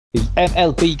The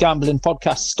MLB Gambling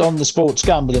Podcast on the Sports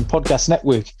Gambling Podcast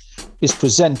Network is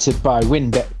presented by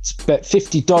WynnBET. Bet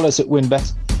 $50 at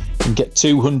WynnBET and get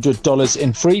 $200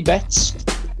 in free bets.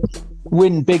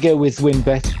 Win bigger with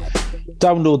WynnBET.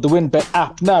 Download the WynnBET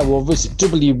app now or visit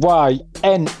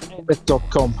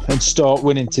wynnbet.com and start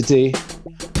winning today.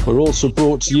 We're also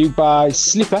brought to you by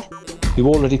Sleeper. You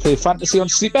already play fantasy on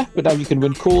Sleeper, but now you can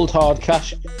win cold hard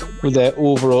cash with their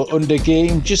over or under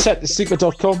game. Just set to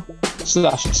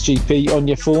sleeper.com/SGP on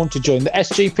your phone to join the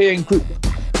SGPN group,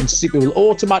 and Sleeper will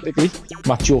automatically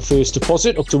match your first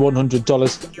deposit up to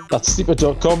 $100. That's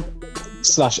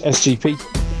sleeper.com/SGP.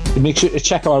 And make sure to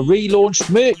check our relaunched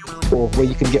merch store where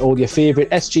you can get all your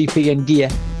favourite SGPN gear.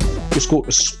 Just go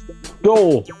to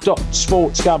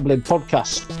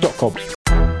store.sportsgamblingpodcast.com.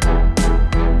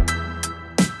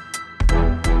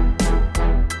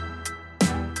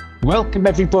 Welcome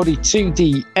everybody to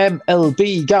the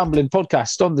MLB Gambling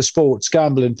Podcast on the Sports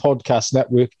Gambling Podcast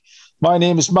Network. My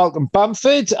name is Malcolm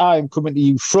Bamford. I'm coming to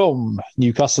you from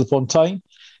Newcastle upon Tyne,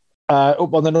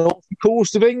 up on the north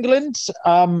coast of England.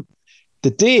 The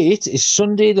date is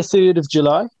Sunday the 3rd of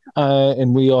July,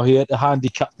 and we are here to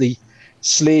handicap the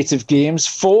slate of games,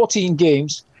 14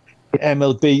 games at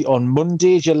MLB on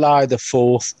Monday, July the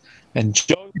 4th. And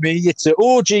join me, it's an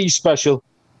OG special.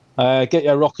 Get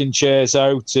your rocking chairs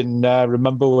out and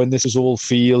remember when this was all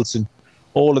fields and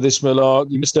all of this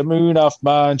malarkey. Mr. Munaf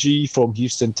Manji from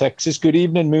Houston, Texas. Good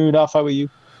evening, Munaf. How are you?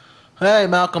 Hey,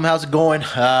 Malcolm. How's it going?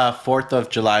 4th of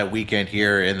July weekend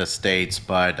here in the States.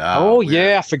 But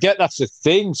yeah, I forget that's a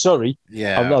thing. Sorry.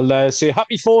 Yeah. I'll say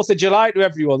happy 4th of July to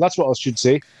everyone. That's what I should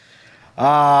say.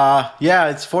 Yeah,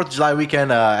 it's 4th of July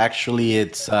weekend. Actually,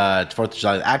 it's 4th of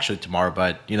July actually tomorrow,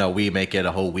 but, you know, we make it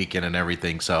a whole weekend and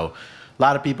everything. So a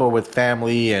lot of people with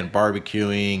family and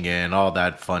barbecuing and all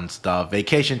that fun stuff.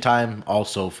 Vacation time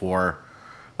also for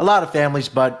a lot of families,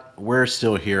 but we're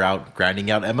still here out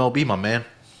grinding out MLB, my man.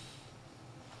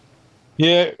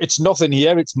 Yeah, it's nothing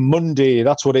here. It's Monday.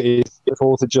 That's what it is.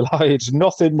 4th of July. It's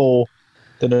nothing more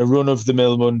than a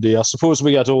run-of-the-mill Monday. I suppose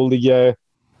we had all the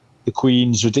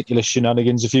Queen's ridiculous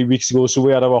shenanigans a few weeks ago, so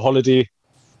we had our holiday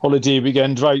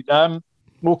weekend, right?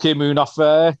 Okay,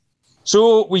 Munaf.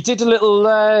 So we did a little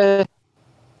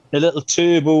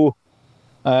turbo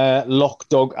lock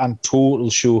dog and total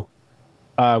show.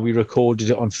 We recorded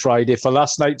it on Friday for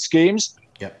last night's games.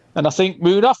 Yep. And I think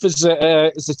Munaf as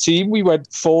a team, we went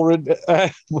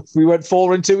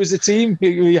 4-2 as a team. Are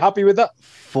you happy with that?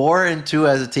 4-2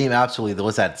 as a team, absolutely. There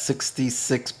was that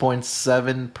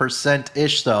 66.7%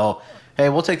 ish. So hey,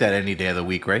 we'll take that any day of the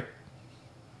week, right?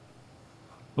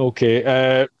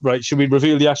 Okay, right. Should we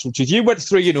reveal the actual truth? You went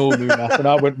 3-0, Munaf, and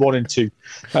I went 1-2.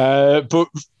 But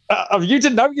you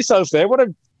didn't know yourself there.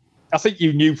 I think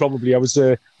you knew probably. I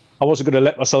wasn't going to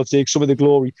let myself take some of the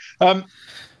glory. Part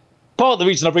of the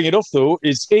reason I bring it up, though,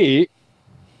 is A,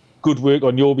 good work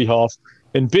on your behalf,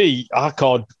 and B, I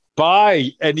can't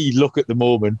buy any luck at the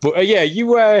moment. But you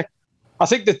were. I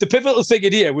think that the pivotal thing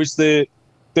in here was the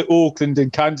Oakland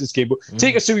and Kansas game. But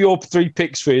take us through your 3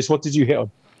 picks first. What did you hit on?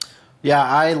 Yeah,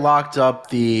 I locked up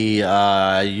the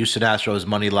Houston Astros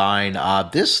money line.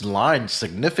 This line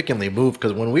significantly moved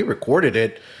because when we recorded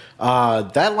it,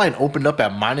 that line opened up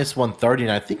at -130,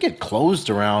 and I think it closed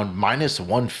around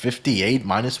 -158,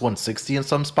 -160 in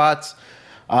some spots.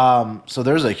 So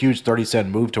there's a huge 30-cent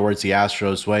move towards the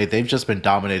Astros' way. They've just been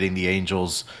dominating the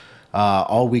Angels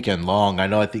all weekend long.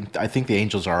 I think the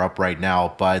Angels are up right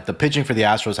now, but the pitching for the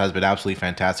Astros has been absolutely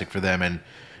fantastic for them, and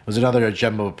it was another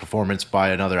gem of a performance by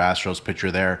another Astros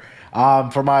pitcher there.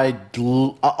 For my,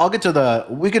 I'll get to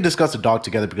we can discuss the dog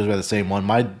together because we have the same one.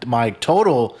 My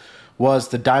total was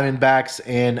the Diamondbacks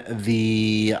and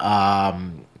the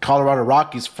Colorado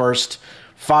Rockies first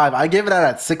 5. I gave it out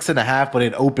at 6.5, but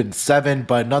it opened 7.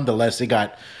 But nonetheless,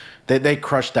 they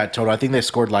crushed that total. I think they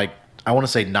scored I want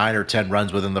to say 9 or 10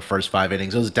 runs within the first 5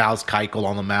 innings. It was Dallas Keuchel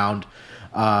on the mound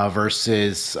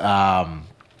versus.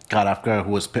 God, I forgot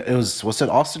who was it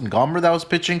Austin Gomber that was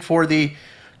pitching for the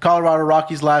Colorado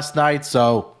Rockies last night.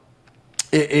 So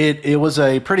it was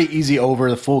a pretty easy over.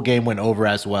 The full game went over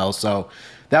as well. So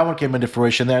that one came into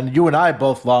fruition. Then you and I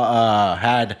both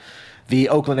had the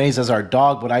Oakland A's as our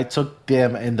dog, but I took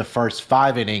them in the first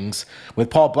 5 innings with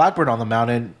Paul Blackburn on the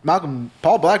mound. And Malcolm,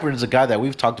 Paul Blackburn is a guy that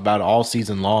we've talked about all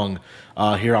season long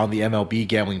here on the MLB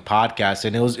Gambling Podcast.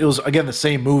 And it was again, the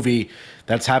same movie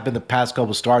that's happened the past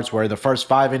couple starts where the first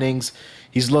 5 innings,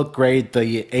 he's looked great.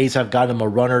 The A's have gotten him a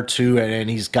run or two, and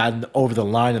he's gotten over the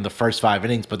line in the first 5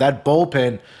 innings. But that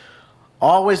bullpen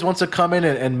always wants to come in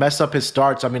and mess up his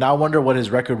starts. I mean, I wonder what his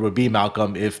record would be,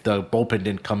 Malcolm, if the bullpen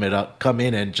didn't come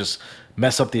in and just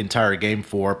mess up the entire game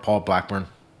for Paul Blackburn.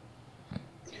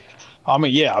 I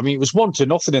mean, yeah, I mean, it was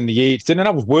 1-0 in the 8th, and then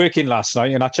I was working last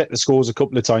night, and I checked the scores a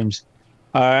couple of times,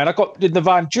 and I got in the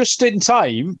van just in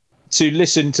time to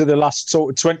listen to the last sort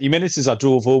of 20 minutes as I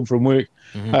drove home from work.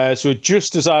 So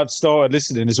just as I'd started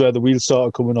listening is where the wheels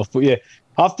started coming off. But yeah,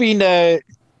 I've been.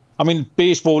 I mean,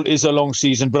 baseball is a long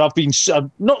season, but I'm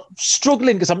not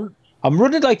struggling because I'm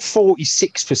running like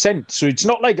 46%. So it's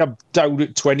not like I'm down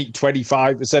at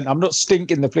 25%. I'm not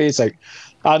stinking the place out,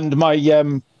 and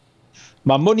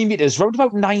my money meter is around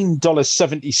about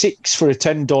 $9.76 for a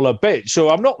 $10 bet. So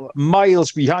I'm not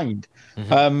miles behind.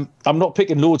 I'm not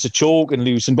picking loads of chalk and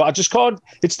losing, but I just can't.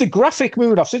 It's the graphic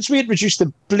moving off. Since we introduced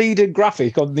the bleeding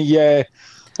graphic on the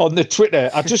Twitter,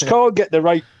 I just can't get the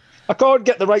right. I can't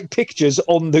get the right pictures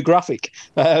on the graphic.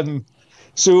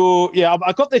 So yeah,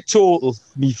 I got the total.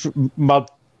 My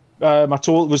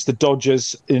total was the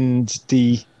Dodgers and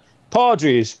the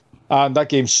Padres. And that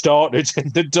game started,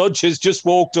 and the Dodgers just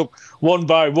walked up one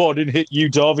by one and hit Yu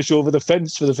Darvish over the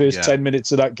fence for the first 10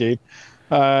 minutes of that game.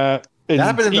 And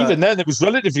then it was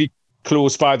relatively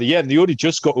close by the end. They only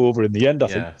just got over in the end, I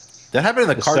think. That happened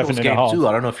in the Cardinals game, too.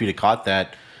 I don't know if you'd have caught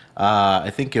that. I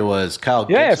think it was Kyle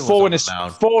Gibson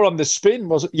four on the spin,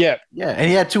 was it? Yeah. Yeah, and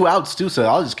he had 2 outs, too, so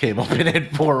I just came up and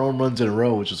hit 4 home runs in a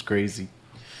row, which is crazy.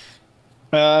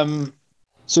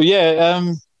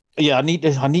 Yeah, I need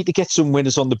to get some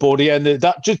winners on the board here, and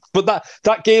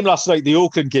that game last night, the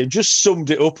Oakland game, just summed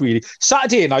it up really.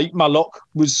 Saturday night, my lock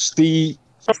was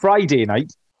Friday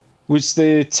night was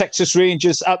the Texas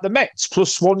Rangers at the Mets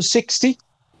plus 160,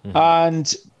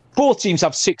 and both teams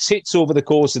have 6 hits over the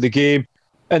course of the game,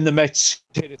 and the Mets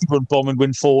hit a 3-run bomb and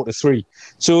win 4-3.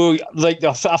 So,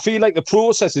 I feel like the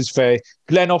process is fair.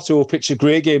 Glenn Otto pitched a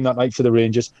great game that night for the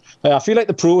Rangers. I feel like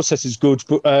the process is good,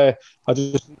 but I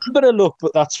just a bit of luck.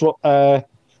 But that's what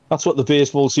the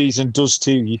baseball season does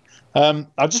to you.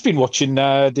 I've just been watching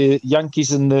the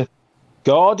Yankees and the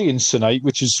Guardians tonight,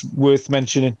 which is worth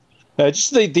mentioning.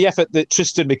 Just the effort that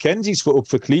Tristan McKenzie's put up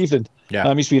for Cleveland.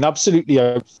 Yeah. He's been absolutely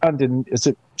outstanding. Is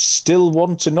it still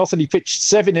 1-0? He pitched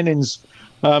 7 innings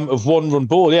of 1-run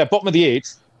ball. Yeah, bottom of the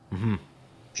 8th.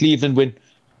 Cleveland win.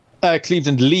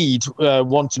 Cleveland lead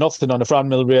 1-0 on a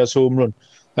Franmil Reyes home run.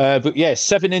 But yeah,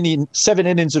 7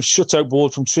 innings of shutout ball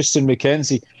from Tristan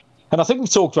McKenzie. And I think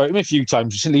we've talked about him a few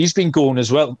times recently. He's been going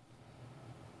as well.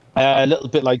 A little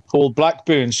bit like Paul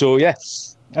Blackburn. So yeah,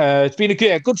 it's been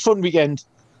a good fun weekend.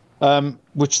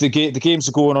 Which the games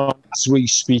are going on as we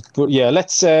speak. But yeah,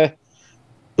 let's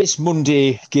this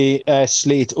Monday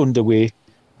slate underway,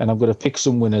 and I'm going to pick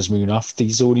some winners, Munaf.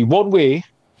 There's only one way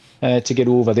to get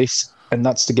over this, and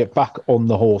that's to get back on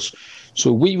the horse.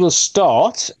 So we will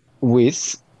start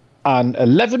with an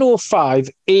 11:05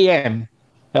 a.m.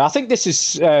 I think this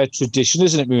is tradition,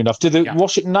 isn't it, Munaf? Do the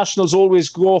Washington Nationals always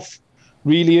go off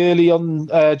really early on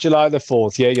July the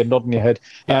 4th? Yeah, you're nodding your head.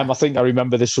 I think I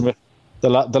remember this from the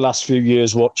last few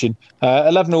years watching.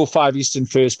 11:05 Eastern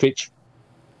first pitch.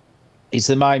 It's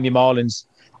the Miami Marlins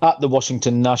at the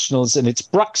Washington Nationals, and it's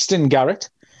Braxton Garrett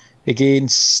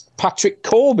against Patrick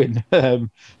Corbin.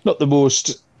 Not the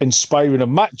most inspiring of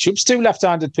matchups. 2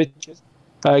 left-handed pitchers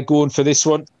going for this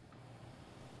one.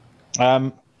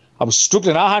 I was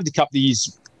struggling. I handicapped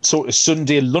these sort of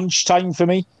Sunday lunchtime for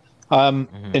me.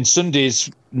 And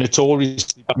Sundays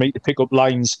notoriously for me to pick up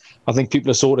lines. I think people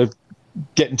are sort of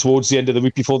getting towards the end of the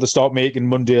week before they start making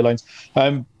Monday lines.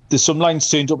 There's some lines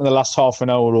turned up in the last half an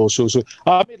hour or so. So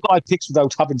I made a lot of picks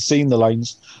without having seen the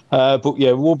lines. But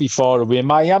yeah, we won't be far away.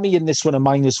 Miami in this one are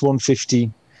minus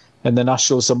 115, and the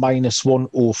Nationals are minus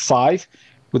 105,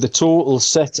 with a total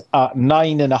set at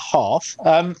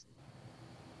 9.5.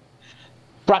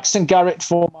 Braxton Garrett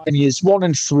for Miami is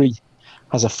 1-3,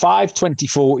 has a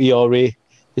 5.24 ERA.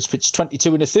 It's pitched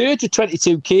 22 1/3 with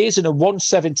 22 Ks and a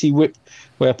 170 whip,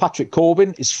 where Patrick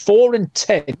Corbin is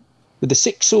 4-10 with a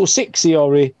 6.06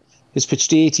 ERA. He's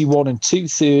pitched 81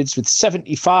 2/3 with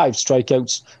 75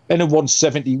 strikeouts and a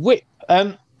 170 whip.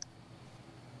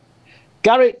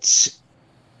 Garrett,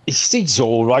 he's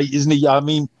all right, isn't he? I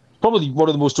mean, probably one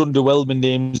of the most underwhelming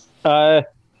names.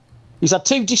 He's had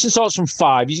 2 decent starts from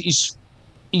 5. He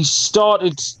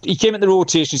came in the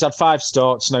rotation. He's had 5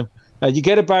 starts now. You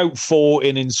get about 4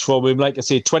 innings from him. Like I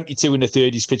say, 22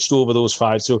 1/3. He's pitched over those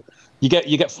 5, so you get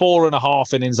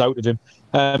 4.5 innings out of him.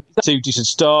 2 decent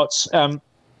starts.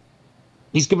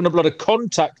 He's given up a lot of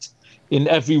contact in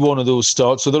every one of those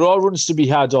starts, so there are runs to be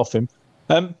had off him.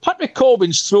 Patrick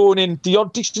Corbin's thrown in the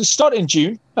odd decent start in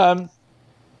June.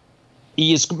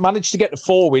 He has managed to get to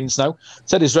 4 wins now.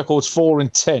 Said his record's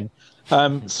 4-10.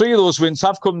 3 of those wins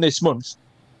have come this month.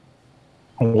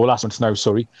 Or last month now,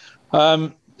 sorry.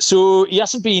 So he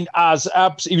hasn't been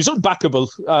he was unbackable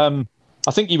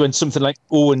I think he went something like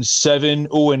 0-7,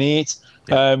 0-8.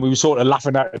 Yeah. We were sort of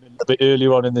laughing at him a little bit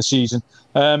earlier on in the season.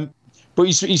 But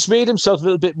he's made himself a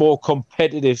little bit more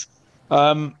competitive.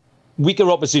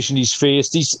 Weaker opposition he's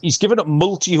faced. He's given up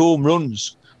multi-home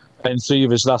runs in 3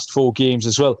 of his last 4 games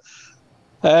as well.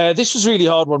 This was a really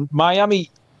hard one. Miami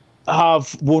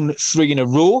have won 3 in a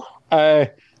row.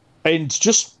 And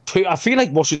just, I feel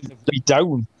like Washington beat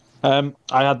down. I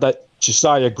had that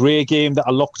Josiah Gray game that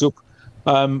I locked up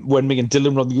when me and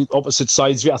Dylan were on the opposite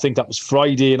sides of it. I think that was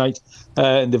Friday night,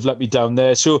 and they've let me down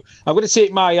there. So I'm going to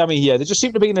take Miami here. They just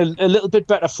seem to be in a little bit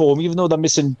better form, even though they're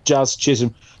missing Jazz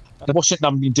Chisholm. Washington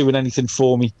haven't been doing anything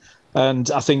for me.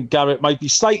 And I think Garrett might be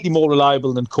slightly more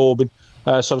reliable than Corbin.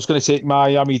 So I was going to take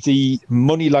Miami. The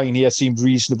money line here seemed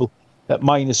reasonable at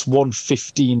minus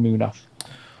 115, Munaf.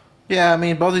 Yeah, I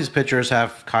mean, both these pitchers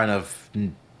have kind of,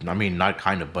 I mean, not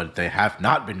kind of, but they have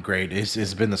not been great.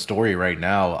 It's been the story right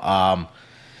now.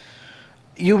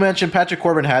 You mentioned Patrick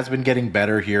Corbin has been getting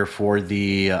better here for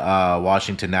the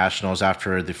Washington Nationals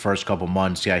after the first couple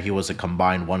months. Yeah, he was a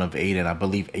combined 1 of 8, and I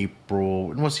believe April.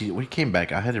 When was he? When he came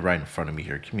back, I had it right in front of me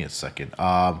here. Give me a second.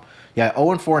 Yeah,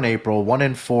 0-4 in April,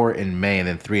 1-4 in May, and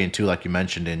then 3-2, like you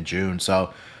mentioned, in June.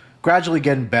 So gradually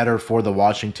getting better for the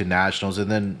Washington Nationals. And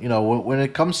then, you know, when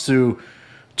it comes to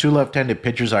two left-handed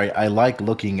pitchers, I like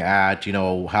looking at, you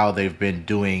know, how they've been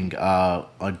doing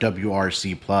on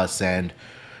WRC plus. And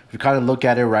if you kind of look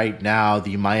at it right now,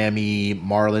 the Miami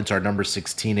Marlins are number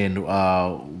 16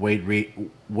 in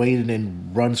weighted in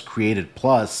runs created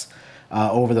plus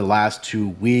over the last 2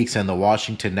 weeks, and the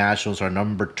Washington Nationals are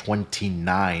number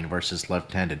 29 versus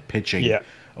left-handed pitching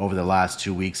over the last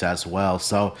 2 weeks as well.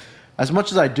 So as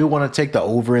much as I do want to take the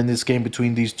over in this game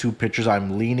between these two pitchers,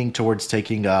 I'm leaning towards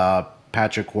taking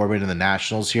Patrick Corbin and the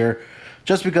Nationals here,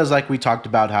 just because, like we talked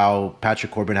about, how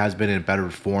Patrick Corbin has been in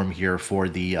better form here for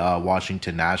the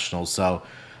Washington Nationals. So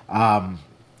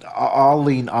I'll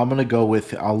lean. I'm gonna go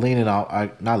with. I'll lean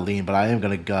and not lean, but I am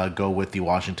gonna go with the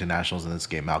Washington Nationals in this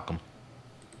game, Malcolm.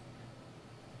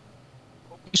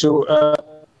 So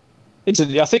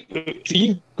I think if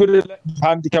you could have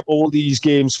handicap all these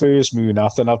games first,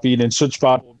 Munaf, then I've been in such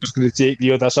bad. I'm just going to take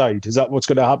the other side. Is that what's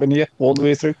going to happen here all the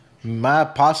way through?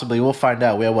 Possibly. We'll find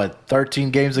out. We have, 13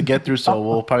 games to get through, so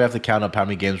we'll probably have to count up how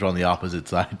many games are on the opposite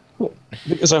side.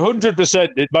 Because 100%,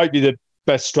 it might be the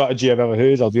best strategy I've ever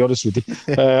heard, I'll be honest with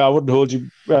you. I wouldn't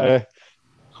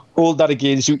hold that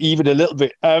against you even a little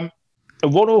bit. A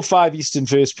 1:05 Eastern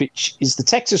first pitch is the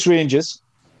Texas Rangers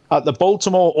at the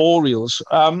Baltimore Orioles.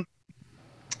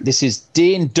 This is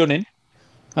Dane Dunning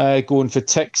going for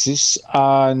Texas,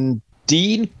 and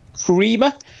Dean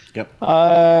Creamer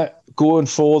going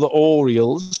for the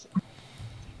Orioles.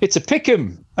 It's a pick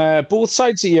 'em. Both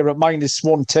sides here at minus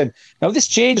 110. Now, this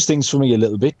changes things for me a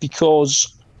little bit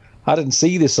because I didn't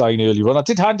see this line earlier on. I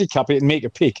did handicap it and make a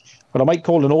pick, but I might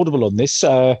call an audible on this.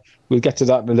 We'll get to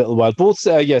that in a little while.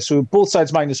 So both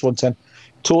sides minus 110.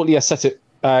 Totally, I set it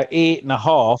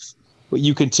 8.5. But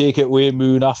you can take it away,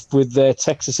 Munaf, with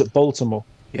Texas at Baltimore.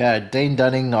 Yeah, Dane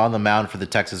Dunning on the mound for the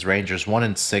Texas Rangers,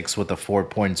 1-6 with a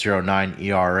 4.09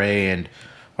 ERA, and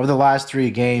over the last 3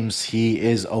 games, he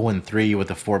is 0-3 with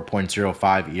a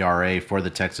 4.05 ERA for the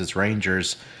Texas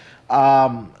Rangers.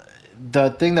 The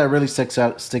thing that really sticks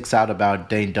out about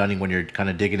Dane Dunning when you're kind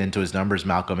of digging into his numbers,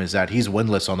 Malcolm, is that he's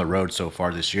winless on the road so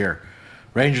far this year.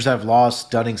 Rangers have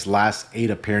lost Dunning's last 8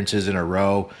 appearances in a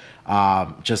row.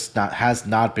 Has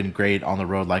not been great on the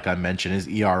road, like I mentioned. His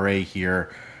ERA here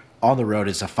on the road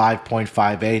is a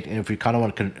 5.58, and if we kind of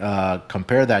want to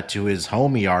compare that to his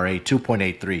home ERA,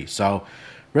 2.83. So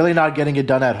really not getting it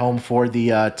done at home for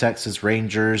the Texas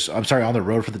Rangers. I'm sorry, on the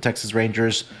road for the Texas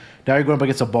Rangers. Now you're going up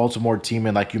against a Baltimore team,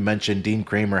 and like you mentioned, Dean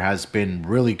Creamer has been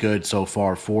really good so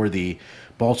far for the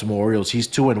Baltimore Orioles. He's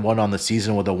 2-1 on the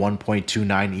season with a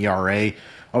 1.29 ERA.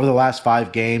 Over the last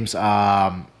 5 games,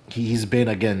 he's been,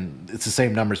 again, it's the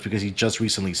same numbers because he just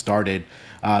recently started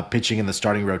pitching in the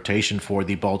starting rotation for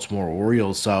the Baltimore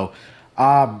Orioles. So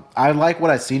I like what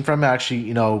I've seen from him. I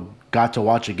actually, got to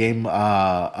watch a game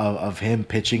of him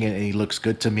pitching, and he looks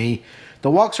good to me. The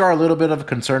walks are a little bit of a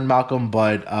concern, Malcolm,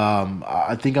 but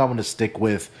I think I'm going to stick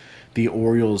with the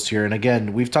Orioles here. And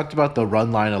again, we've talked about the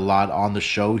run line a lot on the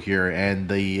show here, and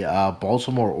the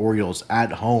Baltimore Orioles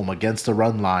at home against the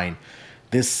run line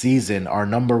this season are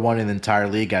number 1 in the entire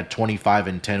league at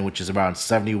 25-10, which is around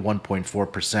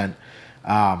 71.4%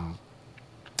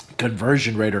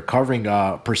 conversion rate or covering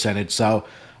percentage. So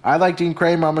I like Dean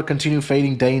Creamer. I'm going to continue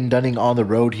fading Dane Dunning on the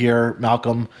road here,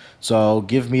 Malcolm. So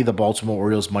give me the Baltimore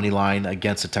Orioles money line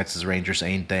against the Texas Rangers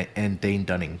and Dane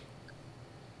Dunning.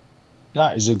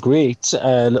 That is a great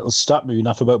little stat,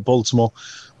 Moonaf, about Baltimore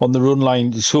on the run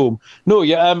line is home. No,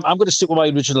 yeah, I'm going to stick with my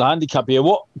original handicap here.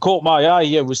 What caught my eye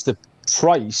here was the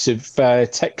price of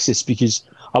Texas, because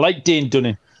I like Dane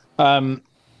Dunning.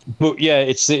 But yeah,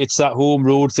 it's that home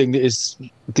road thing that is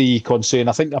the concern.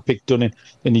 I think I picked Dunning,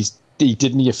 and he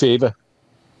did me a favour.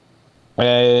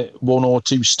 1 or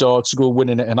 2 starts to go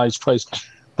winning at a nice price.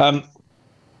 So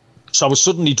I was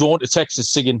suddenly drawn to Texas,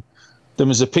 singing them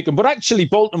as a pick 'em. But actually,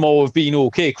 Baltimore have been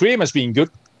okay. Kramer's been good.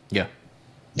 Yeah.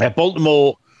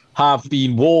 Baltimore have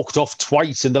been walked off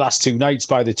twice in the last 2 nights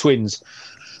by the Twins.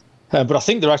 But I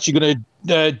think they're actually going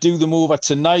to do them over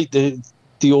tonight.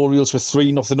 The Orioles were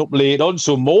 3-0 up late on,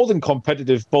 so more than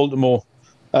competitive Baltimore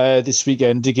this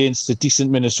weekend against the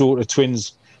decent Minnesota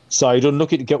Twins side.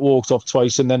 Unlucky to get walked off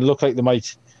twice, and then look like they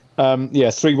might,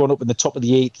 3-1 up in the top of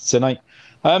the 8th tonight.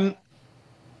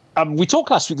 We talked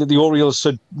last week that the Orioles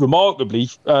had remarkably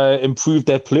improved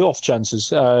their playoff chances,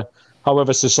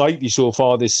 however, slightly so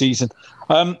far this season.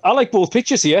 I like both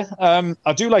pitchers here.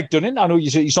 I do like Dunning. I know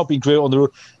he's not been great on the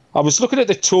road. I was looking at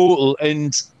the total,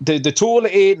 and the total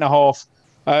at 8.5.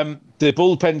 The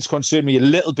bullpens concern me a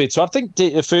little bit, so I think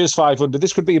the first 500.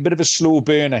 This could be a bit of a slow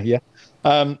burner here.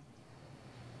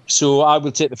 So I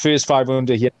will take the first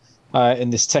 500 here in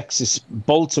this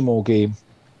Texas-Baltimore game.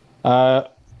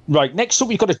 Right, next up,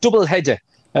 we've got a double header.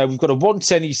 We've got a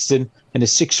 1:10 Eastern and a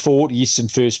 6:40 Eastern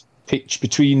first pitch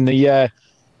between the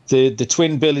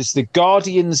twin bills, the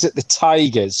Guardians at the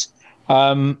Tigers.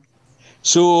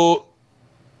 So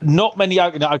not many.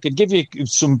 I could give you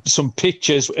some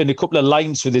pictures and a couple of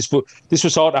lines for this, but this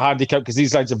was hard to handicap because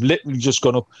these lines have literally just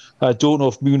gone up. I don't know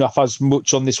if Munaf has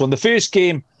much on this one. The first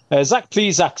game, Zach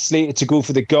Plesac slated to go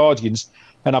for the Guardians,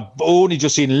 and I've only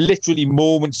just seen literally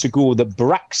moments ago that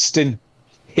Braxton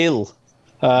Hill,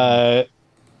 and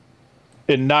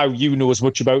now you know as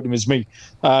much about him as me,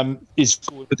 is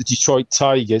going for the Detroit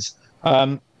Tigers.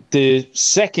 The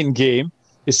second game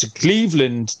is a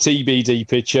Cleveland TBD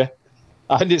pitcher,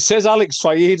 and it says Alex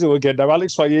Faedo again. Now,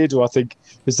 Alex Faedo, I think,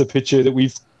 is the pitcher that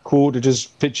we've quoted as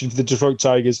pitching for the Detroit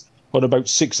Tigers on about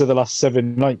 6 of the last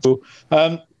 7 nights. So,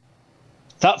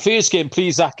 that first game,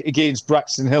 Plesac against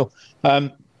Braxton Hill.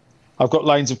 I've got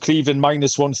lines of Cleveland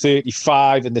minus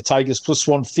 135 and the Tigers plus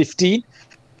 115.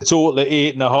 The total at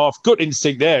 8.5. Gut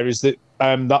instinct there is that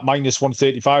that minus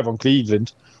 135 on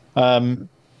Cleveland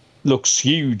looks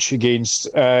huge against,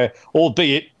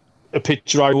 albeit a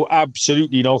pitcher I know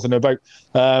absolutely nothing about.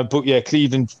 But yeah,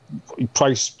 Cleveland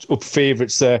priced up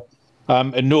favourites there.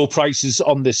 And no prices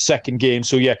on this second game.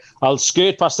 So yeah, I'll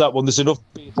skirt past that one. There's enough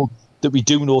people that we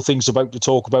do know things about to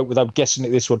talk about without guessing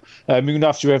at this one.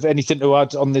 Munaf, do you have anything to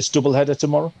add on this doubleheader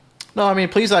tomorrow? No, I mean,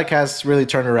 Plesac has really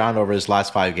turned around over his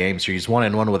last 5 games here. He's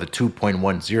 1-1 with a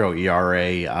 2.10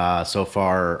 ERA so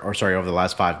far, over the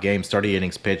last 5 games. 30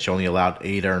 innings pitched, only allowed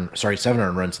 7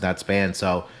 earned runs in that span.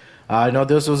 So I know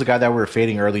this was a guy that we were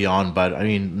fading early on, but I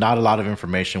mean, not a lot of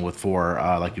information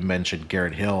like you mentioned,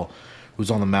 Garrett Hill,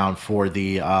 who's on the mound for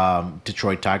the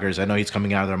Detroit Tigers. I know he's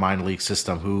coming out of their minor league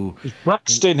system.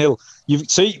 Braxton Hill. You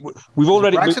see, we've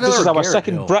already. This is our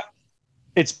second.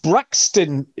 It's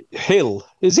Braxton Hill,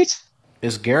 is it?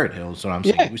 It's Garrett Hill. Is what I'm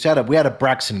saying. Yeah. We had a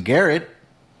Braxton Garrett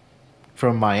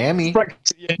from Miami.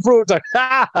 Braxton, yeah.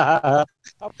 I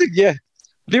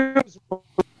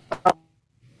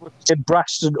think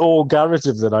Braxton or Garrett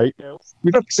of the night.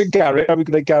 We've not seen Garrett. Are we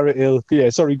going to Garrett Hill? Yeah.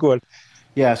 Sorry, go on.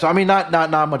 Yeah, so I mean,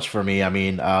 not much for me. I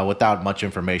mean, without much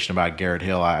information about Garrett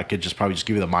Hill, I could probably just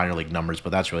give you the minor league numbers, but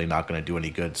that's really not going to do any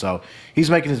good. So he's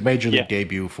making his major league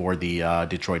debut for the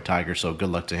Detroit Tigers. So good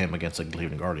luck to him against the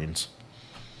Cleveland Guardians.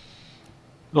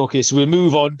 Okay, so we'll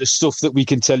move on to stuff that we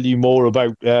can tell you more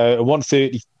about.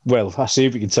 1:30. Well, I say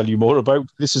we can tell you more about.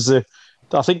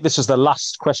 I think this is the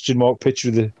last question mark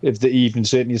picture of the evening.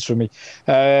 Certainly is for me.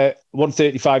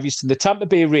 1:35 Eastern. The Tampa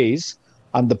Bay Rays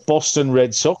and the Boston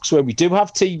Red Sox, where we do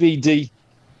have TBD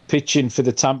pitching for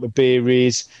the Tampa Bay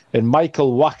Rays and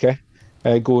Michael Wacha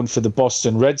going for the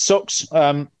Boston Red Sox.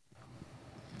 I'm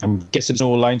guessing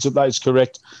no lines up. That is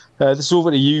correct. This is over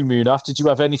to you, Munaf. Did you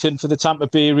have anything for the Tampa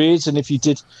Bay Rays? And if you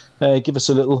did, give us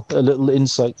a little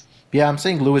insight. Yeah, I'm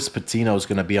saying Luis Patino is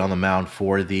going to be on the mound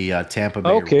for the Tampa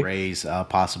Bay Rays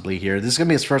possibly here. This is going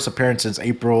to be his first appearance since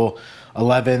April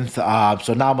 11th,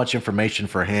 so not much information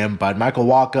for him. But Michael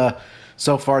Wacha,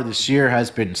 so far this year,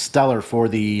 has been stellar for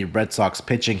the Red Sox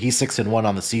pitching. He's 6-1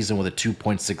 on the season with a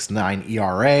 2.69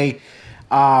 ERA.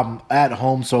 At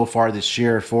home so far this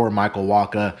year for Michael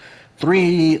Wacha,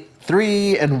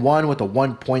 3-1 with a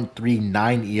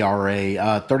 1.39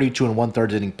 ERA. 32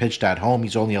 1/3 inning pitched at home.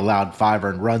 He's only allowed 5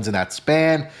 earned runs in that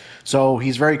span. So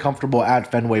he's very comfortable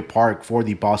at Fenway Park for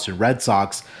the Boston Red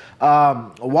Sox.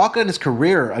 Walker in his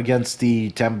career against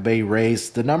the Tampa Bay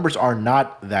Rays, the numbers are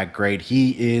not that great.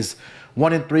 He is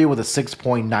 1-3 with a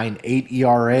 6.98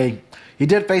 ERA. He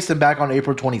did face them back on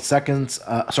April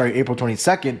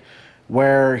 22nd,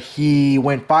 where he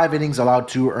went 5 innings, allowed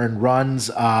 2 earned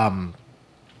runs,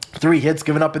 3 hits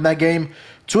given up in that game.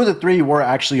 2 of the 3 were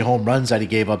actually home runs that he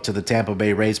gave up to the Tampa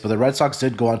Bay Rays, but the Red Sox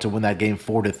did go on to win that game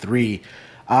 4-3.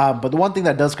 But the one thing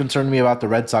that does concern me about the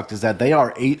Red Sox is that they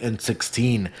are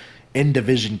 8-16 in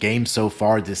division games so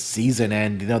far this season,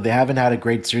 and they haven't had a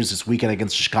great series this weekend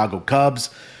against the Chicago Cubs.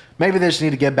 Maybe they just need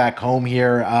to get back home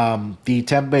here. The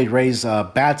Tampa Bay Rays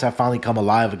bats have finally come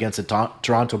alive against the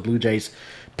Toronto Blue Jays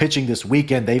pitching this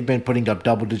weekend. They've been putting up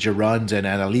double-digit runs and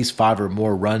at least 5 or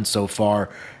more runs so far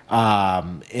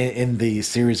in the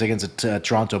series against the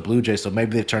Toronto Blue Jays. So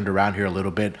maybe they've turned around here a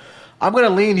little bit. I'm going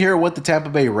to lean here with the Tampa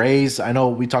Bay Rays. I know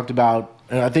we talked about,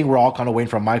 I think we're all kind of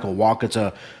waiting for Michael Walker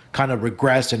to kind of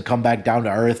regress and come back down to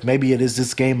earth. Maybe it is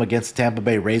this game against the Tampa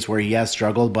Bay Rays where he has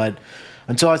struggled, but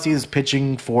until I see this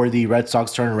pitching for the Red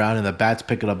Sox turn around and the bats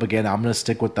pick it up again, I'm going to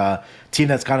stick with the team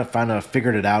that's kind of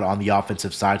figured it out on the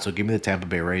offensive side. So give me the Tampa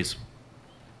Bay Rays.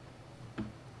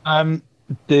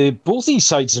 Both these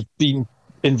sides have been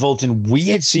involved in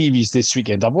weird series this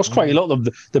weekend. I've watched quite a lot of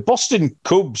them. The Boston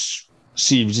Cubs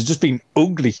series has just been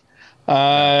ugly.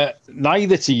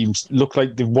 Neither teams look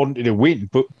like they wanted to win,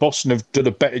 but Boston have done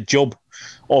a better job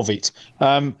of it.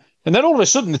 And then all of a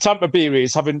sudden, the Tampa Bay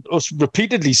Rays, having us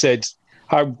repeatedly said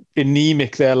how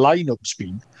anemic their lineup's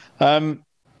been,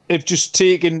 have just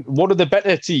taken one of the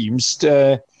better teams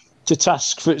to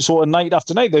task for sort of night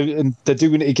after night. They're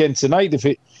doing it again tonight. If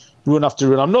it run after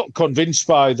run, I'm not convinced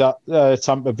by that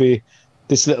Tampa Bay,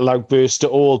 this little outburst at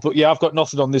all. But yeah, I've got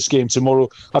nothing on this game tomorrow.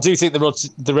 I do think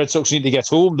the Red Sox need to get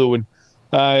home though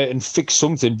and fix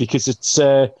something, because it's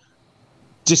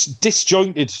just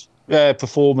disjointed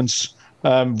performance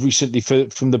recently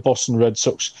from the Boston Red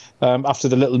Sox after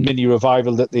the little mini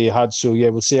revival that they had. So yeah,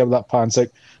 we'll see how that pans out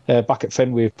back at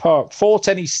Fenway Park.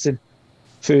 4:10 Eastern.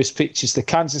 First pitch is the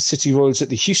Kansas City Royals at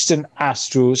the Houston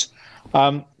Astros.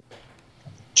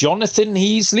 Jonathan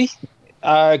Heasley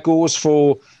goes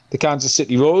for the Kansas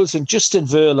City Royals, and Justin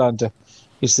Verlander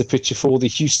is the pitcher for the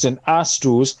Houston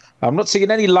Astros. I'm not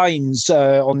seeing any lines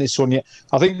on this one yet.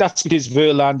 I think that's because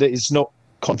Verlander is not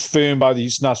confirmed by the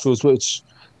Houston Astros,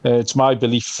 but it's my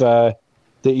belief that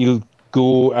he'll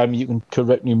go. You can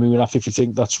correct me, Moonaf, if you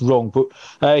think that's wrong. But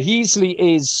Heasley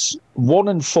is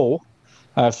 1-4.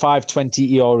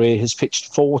 5.20 ERA, has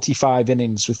pitched 45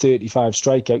 innings with 35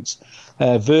 strikeouts.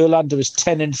 Verlander is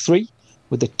 10-3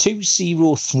 with a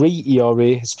 2.03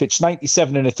 ERA, has pitched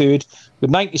 97 and a third with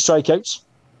 90 strikeouts.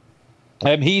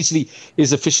 Heasley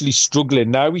is officially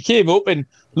struggling now. He came up and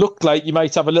looked like you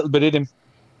might have a little bit in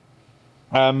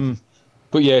him.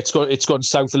 But yeah, it's gone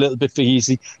south a little bit for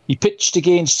Heasley. He pitched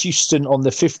against Houston on the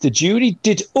 5th of June. He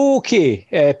did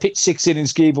okay. Pitched 6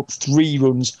 innings, gave up 3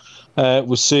 runs.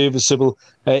 Was serviceable.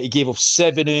 He gave up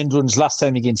 7 earned runs last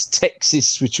time against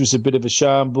Texas, which was a bit of a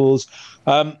shambles.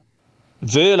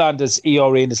 Verlander's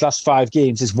ERA in his last 5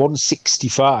 games is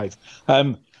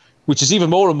 1.65, which is even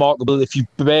more remarkable if you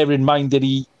bear in mind that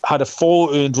he had a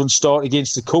 4 earned run start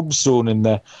against the Cubs thrown in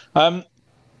there.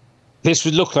 This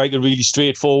would look like a really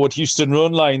straightforward Houston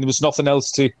run line. There was nothing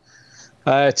else to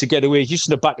get away.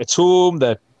 Houston are back at home.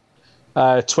 They're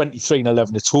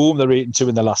 23-11 at home. They're 8-2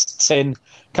 in the last 10.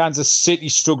 Kansas City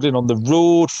struggling on the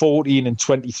road,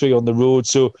 14-23 on the road.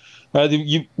 So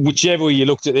whichever way you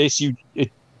looked at this,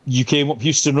 you came up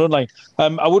Houston run line.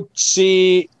 I would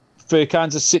say for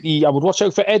Kansas City, I would watch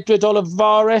out for Edward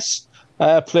Olivares,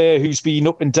 a player who's been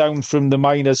up and down from the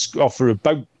minors for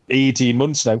about 18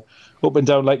 months now, up and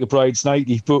down like a bride's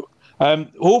nightie. But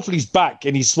hopefully he's back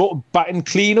and he's sort of batting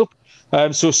clean up.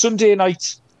 So Sunday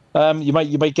night, you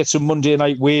might get some Monday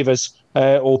night waivers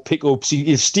or pickups.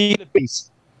 He'll steal a base,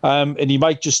 and he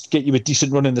might just get you a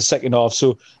decent run in the second half.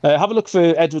 So have a look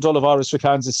for Edward Olivares for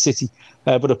Kansas City.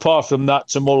 But apart from that,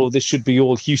 tomorrow this should be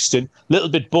all Houston. A little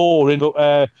bit boring,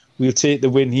 but we'll take the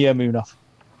win here, Munaf.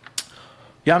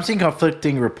 Yeah, I'm seeing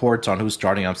conflicting reports on who's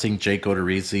starting. I'm seeing Jake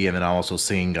Odorizzi, and then I'm also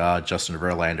seeing Justin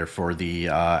Verlander for the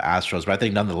Astros. But I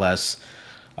think nonetheless,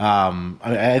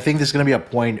 I think there's going to be a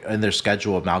point in their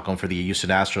schedule of Malcolm for the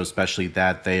Houston Astros, especially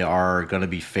that they are going to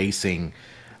be facing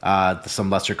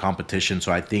some lesser competition.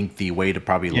 So I think the way to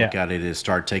probably look at it is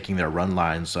start taking their run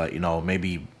lines.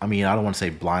 Maybe, I don't want to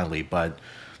say blindly, but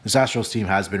this Astros team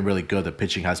has been really good. The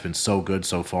pitching has been so good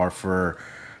so far for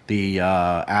the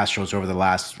Astros over the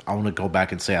last, I want to go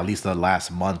back and say at least the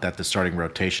last month, that the starting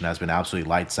rotation has been absolutely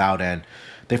lights out. And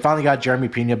they finally got Jeremy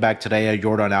Pena back today.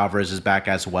 Yordan Alvarez is back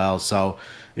as well. So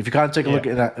if you kind of take a look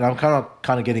at that, and I'm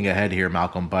kind of getting ahead here,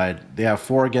 Malcolm, but they have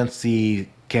 4 against the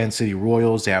Kansas City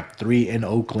Royals. They have 3 in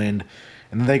Oakland.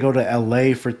 And then they go to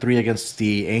LA for 3 against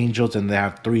the Angels, and they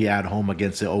have 3 at home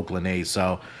against the Oakland A's.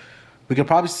 So we could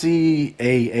probably see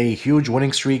a huge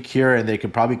winning streak here, and they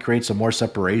could probably create some more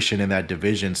separation in that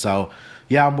division. So,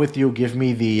 yeah, I'm with you. Give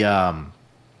me the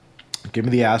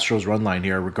Astros run line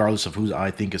here, regardless of who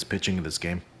I think is pitching in this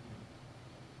game.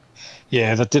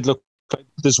 Yeah, that did look.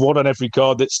 There's one on every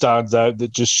card that stands out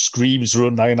that just screams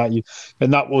run line at you,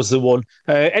 and that was the one.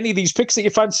 Any of these picks that you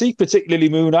fancy, particularly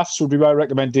Moonafs, would be my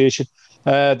recommendation.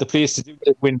 The place to do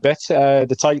it, WinBet,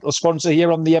 the title sponsor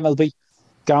here on the MLB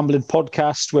Gambling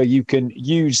Podcast, where you can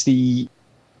use the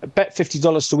bet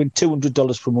 $50 to win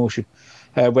 $200 promotion,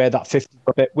 where that $50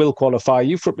 bet will qualify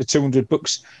you for up to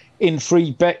 $200 in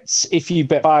free bets if you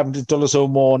bet $500 or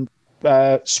more on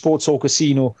sports or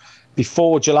casino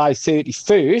before July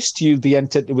 31st. You'll be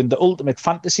entered to win the ultimate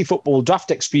fantasy football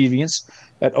draft experience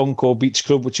at Encore Beach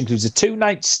Club, which includes a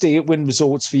 2-night stay at Wynn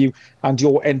Resorts for you and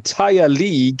your entire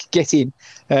league. Get in.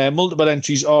 Multiple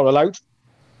entries are allowed.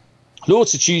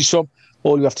 Loads to choose from.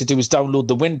 All you have to do is download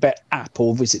the WinBet app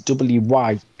or visit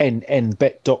wynnbet.com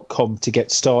to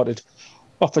get started.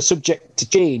 Offer subject to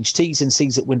change. T's and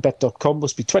C's at winbet.com.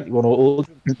 Must be 21 or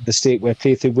older. The state where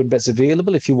playthrough WinBet's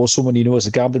available. If you or someone you know has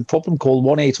a gambling problem, call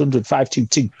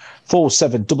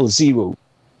 1-800-522-4700.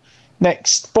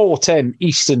 Next, 4:10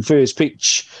 Eastern first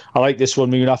pitch. I like this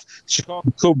one, Munaf.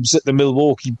 Chicago Cubs at the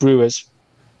Milwaukee Brewers.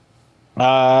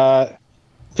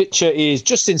 Pitcher is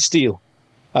Justin Steele.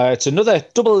 It's another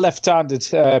double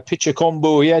left-handed pitcher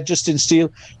combo here. Justin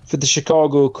Steele for the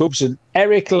Chicago Cubs, and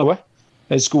Eric Lauer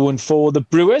is going for the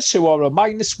Brewers, who are a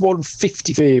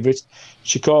 -150 favourite.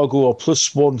 Chicago are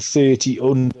 +130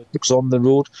 on the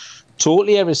road. Total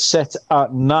here is set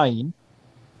at 9.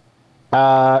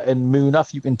 And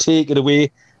Munaf, you can take it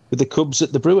away with the Cubs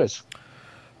at the Brewers.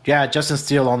 Yeah, Justin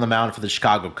Steele on the mound for the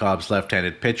Chicago Cubs,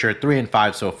 left-handed pitcher,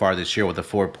 3-5 so far this year with a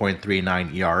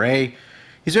 4.39 ERA.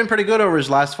 He's been pretty good over his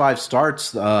last 5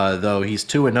 starts, though. He's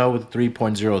 2-0 with a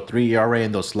 3.03 ERA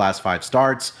in those last 5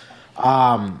 starts.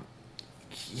 I'll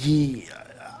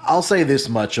say this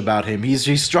much about him.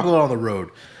 He's struggled on the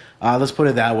road. Let's put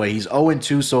it that way. He's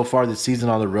 0-2 so far this season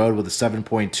on the road with a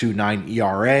 7.29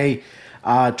 ERA.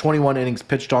 21 innings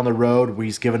pitched on the road, where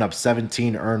he's given up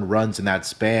 17 earned runs in that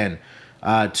span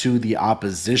to the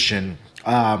opposition.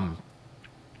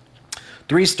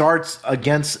 3 starts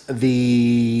against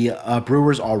the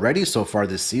Brewers already so far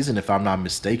this season, if I'm not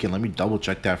mistaken. Let me double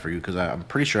check that for you, because I'm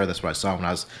pretty sure that's what I saw when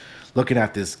I was looking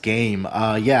at this game.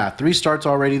 3 starts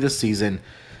already this season.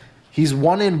 He's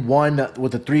 1-1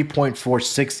 with a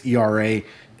 3.46 ERA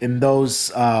in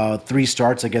those 3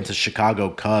 starts against the Chicago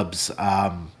Cubs.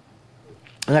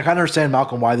 And I kind of understand,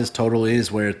 Malcolm, why this total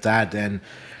is where it's at. And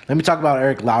let me talk about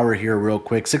Eric Lauer here real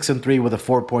quick. 6-3 with a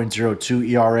 4.02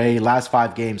 ERA. Last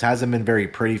 5 games hasn't been very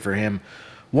pretty for him.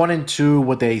 1-2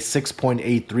 with a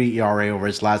 6.83 ERA over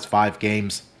his last 5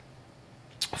 games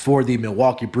for the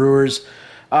Milwaukee Brewers.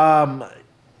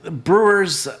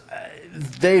 Brewers,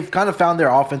 they've kind of found their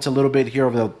offense a little bit here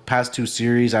over the past 2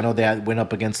 series. I know they went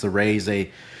up against the Rays. They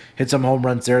hit some home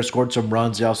runs there, scored some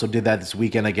runs. They also did that this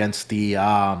weekend against the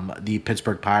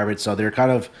Pittsburgh Pirates. So they're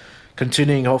kind of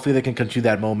continuing. Hopefully they can continue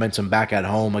that momentum back at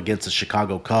home against the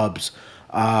Chicago Cubs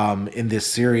in this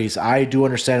series. I do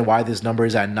understand why this number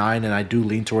is at 9, and I do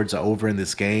lean towards the over in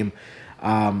this game.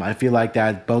 I feel like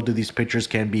that both of these pitchers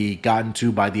can be gotten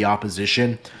to by the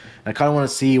opposition. I kind of want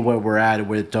to see where we're at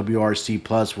with WRC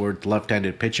plus with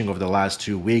left-handed pitching over the last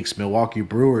 2 weeks. Milwaukee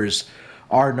Brewers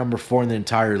are number 4 in the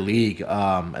entire league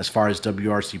as far as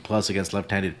WRC plus against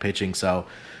left-handed pitching. So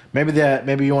maybe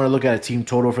you want to look at a team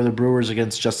total for the Brewers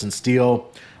against Justin Steele,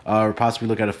 or possibly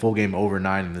look at a full game over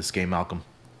 9 in this game, Malcolm.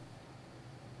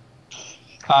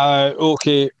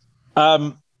 Okay.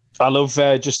 I love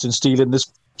Justin Steele in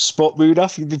this spot,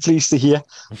 Munaf. You'd be pleased to hear.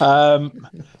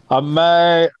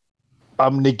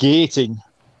 I'm negating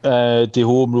the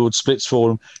home road splits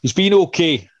for him. He's been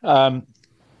okay.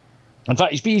 In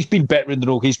fact, he's been better than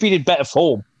okay. He's been in better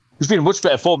form. He's been in much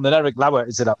better form than Eric Lauer,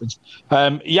 as it happens.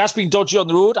 He has been dodgy on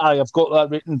the road. I have got that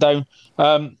written down.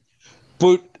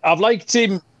 But I've liked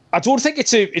him. I don't think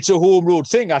it's a home road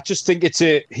thing. I just think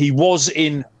he was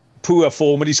in poor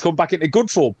form and he's come back into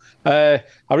good form. I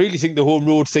really think the home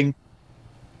road thing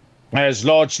is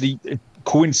largely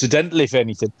coincidental, if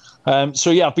anything. I've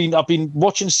been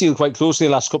watching Steele quite closely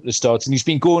the last couple of starts, and he's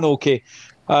been going okay.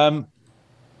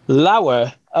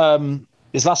 Lauer,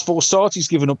 his last 4 starts, he's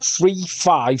given up 3,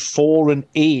 5, 4, and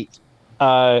 8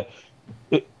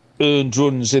 earned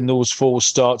runs in those 4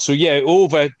 starts. So, yeah,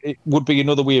 over it would be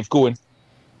another way of going.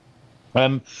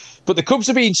 But the Cubs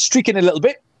have been streaking a little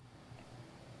bit.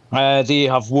 They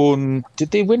have won,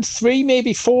 did they win 3,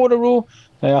 maybe 4 in a row?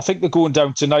 I think they're going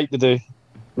down tonight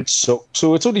which sucks.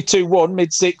 So it's only 2-1,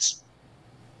 mid-6.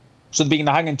 So they're being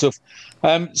hanging tough.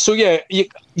 So, yeah,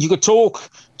 you could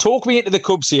talk me into the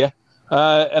Cubs here,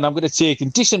 and I'm going to take a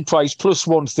decent price, plus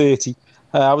 130.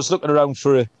 I was looking around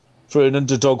for an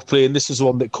underdog play, and this is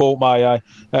one that caught my eye.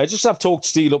 Just have talked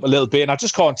Steele up a little bit, and I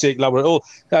just can't take lower at all.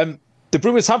 The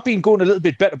Brewers have been going a little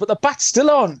bit better, but the bats still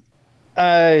aren't.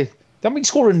 They haven't been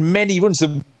scoring many runs.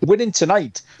 They're winning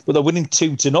tonight, but they're winning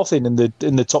 2-0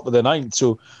 in the top of the ninth.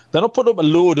 So they're not putting up a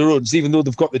load of runs, even though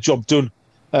they've got the job done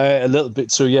a little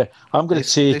bit. So yeah, I'm going to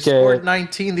take. They scored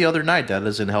 19 the other night. That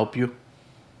doesn't help you.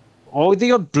 Oh,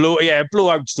 the odd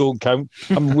blowouts don't count.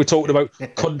 I mean, we're talking about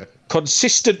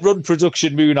consistent run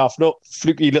production, Munaf, not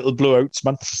fluky little blowouts,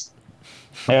 man.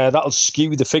 That'll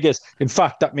skew the figures. In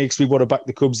fact, that makes me want to back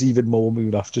the Cubs even more,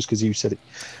 Munaf, just because you said it.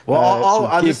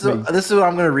 Well, this is what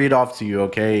I'm going to read off to you,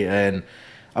 okay?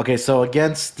 So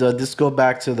against this go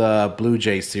back to the Blue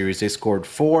Jays series, they scored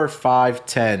 4, 5,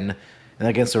 10, and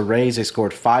against the Rays they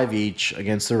scored 5 each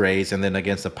against the Rays, and then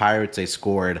against the Pirates they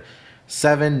scored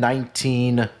 7,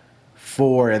 19,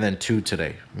 4, and then 2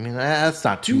 today. I mean, that's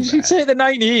not too bad. You say the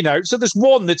 19 out, so there's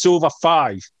one that's over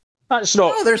 5. That's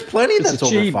not. No, there's plenty that's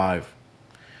over 5.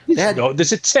 No,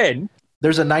 there's a 10.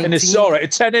 There's a 19. And it's all right. A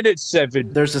 10 and it's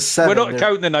 7. There's a 7. We're not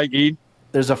counting the 19.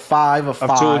 There's a 5, a 5.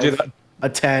 I've told you that. A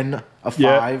 10, a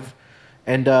 5,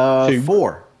 and a 2.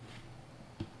 4.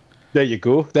 There you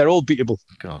go. They're all beatable.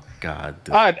 Oh, God.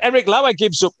 And Eric Lauer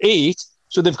gives up 8,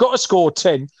 so they've got to score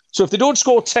 10. So if they don't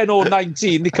score 10 or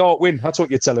 19, they can't win. That's what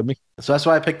you're telling me. So that's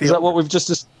why I picked the. Is that what we've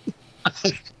just?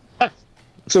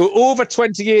 So over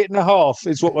 28.5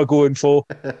 is what we're going for.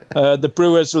 The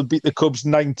Brewers will beat the Cubs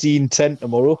 19-10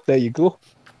 tomorrow. There you go.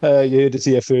 You heard it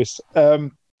here first.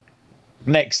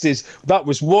 Next that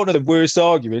was one of the worst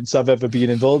arguments I've ever been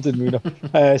involved in, Runa.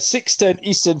 6:10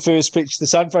 Eastern first pitch, the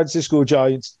San Francisco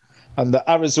Giants and the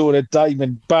Arizona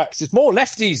Diamondbacks. It's more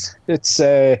lefties. It's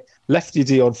Lefty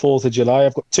Day on 4th of July.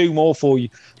 I've got 2 more for you.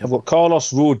 I've got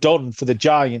Carlos Rodon for the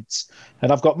Giants,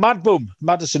 and I've got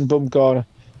Madison Bumgarner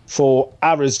for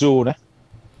Arizona.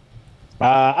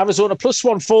 Arizona plus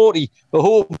 140. I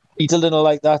hope he didn't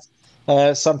like that.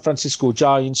 San Francisco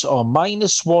Giants are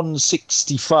minus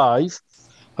 165.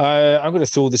 I'm going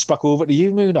to throw this back over to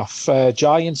you, Munaf.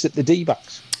 Giants at the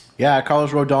D-backs. Yeah,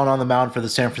 Carlos Rodon on the mound for the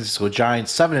San Francisco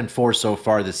Giants. 7-4 so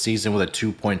far this season with a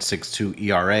 2.62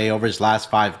 ERA over his last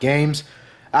 5 games.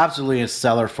 Absolutely a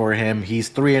stellar for him. He's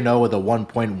 3-0 with a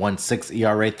 1.16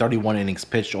 ERA, 31 innings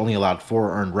pitched, only allowed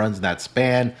 4 earned runs in that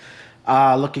span.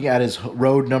 Looking at his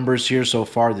road numbers here so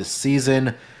far this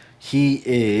season, he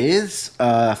is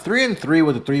 3-3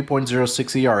 with a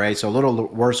 3.06 ERA, so a little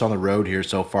worse on the road here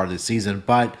so far this season.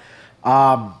 But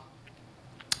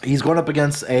he's going up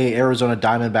against a Arizona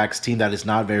Diamondbacks team that is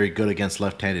not very good against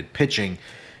left-handed pitching.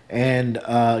 And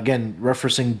again,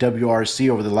 referencing WRC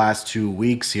over the last 2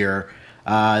 weeks here,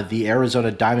 the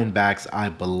Arizona Diamondbacks, I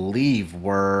believe,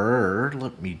 were...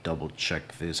 Let me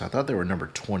double-check this. I thought they were number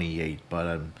 28,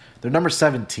 but they're number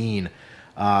 17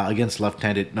 against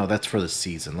left-handed... No, that's for the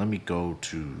season. Let me go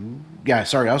to... Yeah,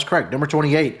 sorry, I was correct. Number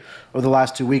 28 over the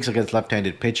last 2 weeks against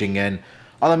left-handed pitching. And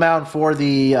on the mound for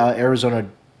the Arizona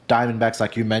Diamondbacks,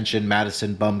 like you mentioned,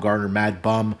 Madison Bumgarner, Mad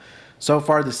Bum. So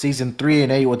far this season,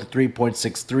 3-8 with a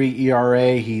 3.63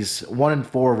 ERA. He's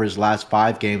 1-4 over his last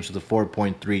 5 games with a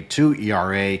 4.32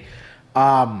 ERA.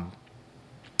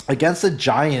 Against the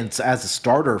Giants as a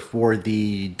starter for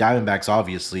the Diamondbacks,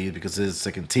 obviously, because it's his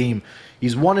second team,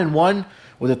 he's 1-1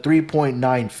 with a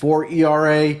 3.94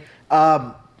 ERA.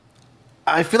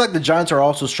 I feel like the Giants are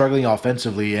also struggling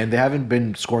offensively, and they haven't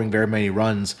been scoring very many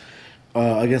runs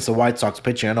against the White Sox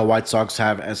pitching. I know White Sox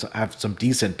have some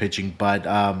decent pitching,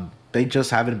 but they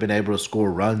just haven't been able to score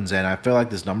runs, and I feel like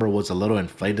this number was a little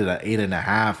inflated at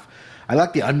 8.5. I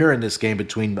like the under in this game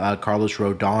between Carlos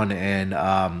Rodon and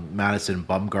Madison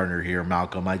Bumgarner here,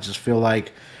 Malcolm. I just feel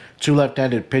like 2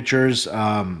 left-handed pitchers.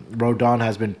 Rodon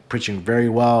has been pitching very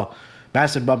well.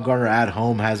 Madison Bumgarner at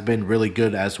home has been really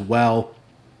good as well.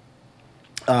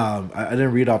 I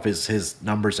didn't read off his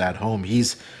numbers at home.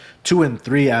 He's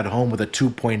 2-3 at home with a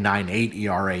 2.98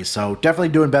 ERA. So definitely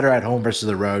doing better at home versus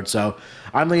the road. So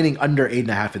I'm leaning under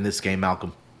 8.5 in this game,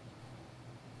 Malcolm.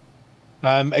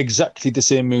 Exactly the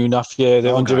same, Munaf. Yeah,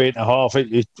 they're under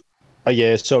 8.5.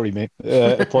 Yeah, sorry, mate.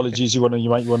 Apologies. You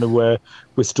might want to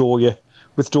withdraw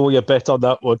your bet on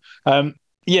that one.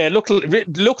 Yeah, it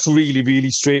looks really,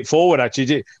 really straightforward.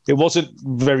 Actually, it wasn't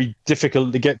very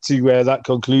difficult to get to that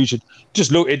conclusion.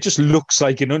 It just looks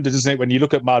like an under, doesn't it? When you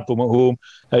look at Mad Bum at home,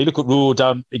 you look at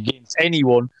Rodan against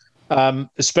anyone,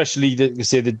 especially the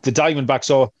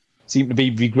Diamondbacks seem to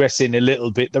be regressing a little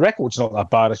bit. The record's not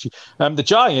that bad actually. The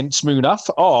Giants, Munaf,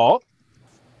 are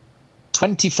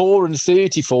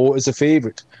 24-34 as a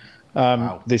favourite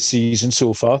this season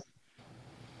so far.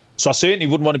 So I certainly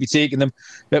wouldn't want to be taking them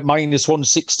at minus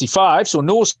 165. So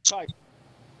no side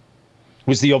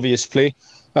was the obvious play.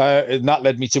 And that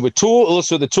led me to a total.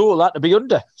 So the total had to be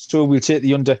under. So we'll take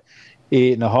the under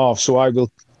 8.5. So I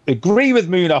will agree with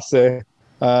Munaf there,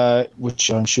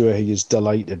 which I'm sure he is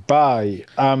delighted by.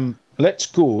 Let's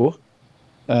go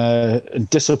and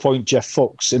disappoint Jeff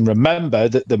Fox. And remember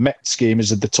that the Mets game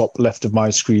is at the top left of my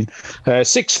screen.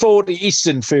 6:40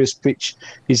 Eastern first pitch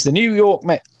is the New York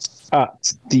Mets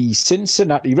at the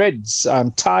Cincinnati Reds,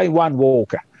 and Taijuan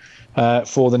Walker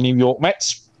for the New York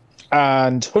Mets.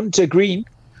 And Hunter Green,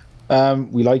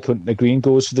 we like Hunter Green,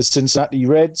 goes for the Cincinnati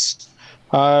Reds.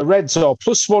 Reds are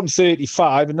plus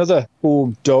 135, another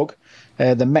home dog.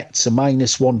 The Mets are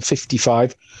minus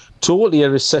 155. Total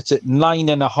here is set at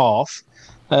 9.5.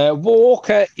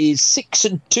 Walker is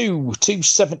 6-2,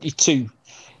 272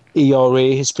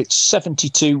 ERA. Has pitched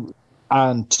 72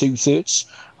 and 2/3.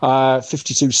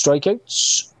 52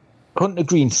 strikeouts. Hunter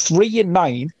Green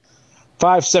 3-9,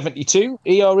 572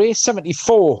 ERA,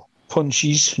 74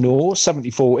 punches,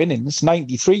 74 innings,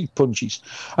 93 punches.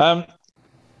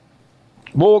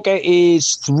 Walker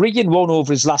is 3-1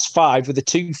 over his last 5 with a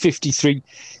 2.53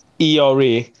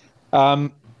 ERA.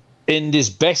 In his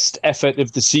best effort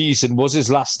of the season was his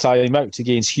last time out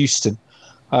against Houston,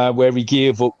 where he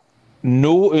gave up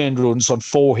no earned runs on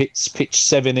 4 hits, pitched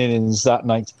 7 innings that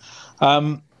night.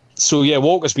 So, yeah,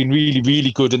 Walker's been really,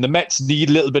 really good. And the Mets need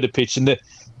a little bit of pitch. And the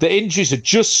injuries are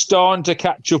just starting to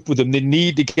catch up with them. They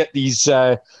need to get these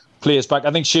players back.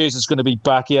 I think Scherzer's going to be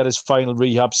back. He had his final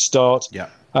rehab start. Yeah.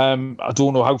 I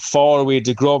don't know how far away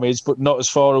DeGrom is, but not as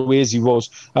far away as he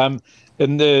was. And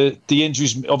the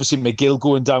injuries, obviously McGill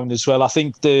going down as well. I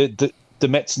think the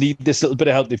Mets need this little bit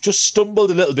of help. They've just stumbled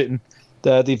a little bit, and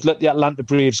they've let the Atlanta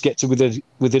Braves get to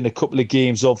within a couple of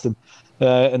games of them.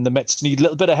 And the Mets need a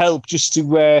little bit of help just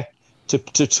to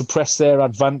press their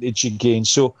advantage again.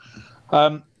 So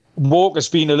Walker's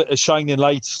been a shining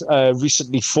light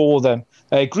recently for them.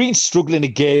 Green's struggling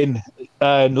again.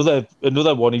 Another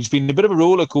one. He's been a bit of a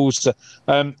roller coaster.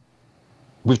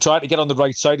 We've tried to get on the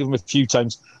right side of him a few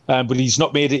times, but he's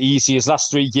not made it easy. His last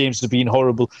 3 games have been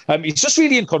horrible. He's just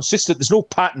really inconsistent. There's no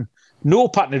pattern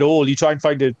at all. You try and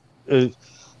find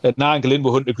an angle in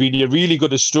with Hunter Green. You're really going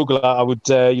to struggle.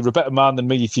 You're a better man than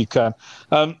me if you can.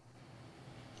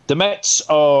 The Mets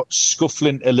are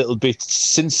scuffling a little bit.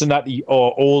 Cincinnati are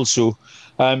also.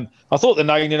 I thought the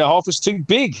 9.5 was too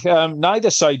big. Neither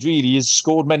side really has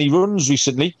scored many runs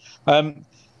recently.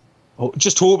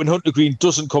 Just hoping Hunter Green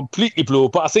doesn't completely blow.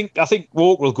 But I think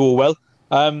Walker will go well.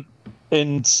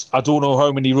 And I don't know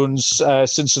how many runs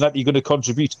Cincinnati are going to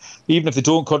contribute. Even if they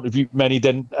don't contribute many,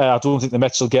 then I don't think the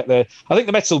Mets will get there. I think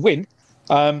the Mets will win,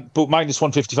 but minus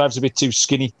 155 is a bit too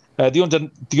skinny. The under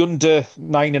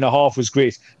 9.5 was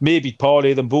great. Maybe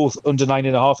parlay them both under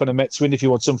 9.5 and a Mets win if you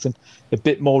want something a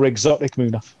bit more exotic,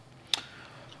 Munaf.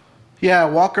 Yeah,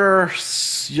 Walker,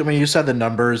 I mean, you said the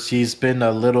numbers. He's been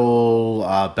a little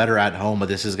better at home, but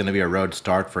this is going to be a road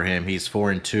start for him. He's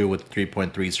 4-2 with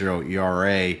 3.30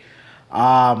 ERA.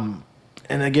 And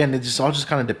again, it all just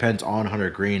kind of depends on Hunter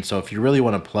Green. So if you really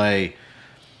want to play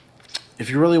a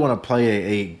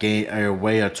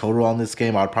total on this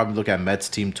game, I would probably look at Mets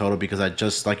team total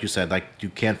because like you said, you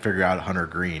can't figure out Hunter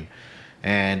Green.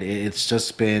 And it's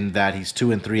just been that he's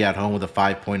 2-3 at home with a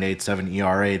 5.87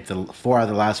 ERA. The 4 out of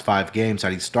the last 5 games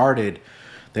that he started,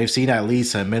 they've seen at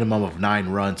least a minimum of 9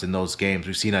 runs in those games.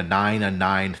 We've seen a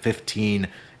 9, 15,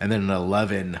 and then an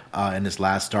 11 in his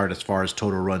last start as far as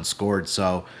total runs scored.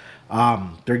 So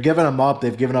they're giving him up.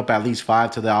 They've given up at least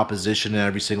 5 to the opposition in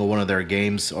every single one of their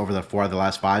games over the 4 of the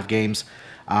last 5 games.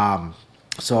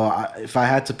 If I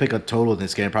had to pick a total in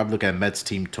this game, I'd probably look at Mets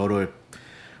team total.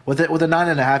 With a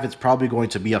 9.5, it's probably going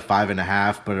to be a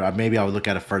 5.5, but maybe I would look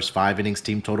at a first 5 innings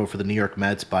team total for the New York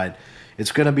Mets. But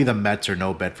it's going to be the Mets or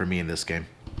no bet for me in this game.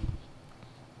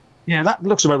 Yeah, that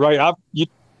looks about right. I'll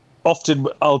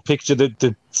picture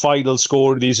the final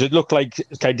score of these. It looked like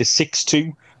kind of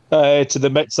 6-2 to the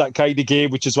Mets, that kind of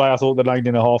game, which is why I thought the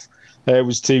 9.5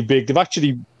 was too big. They've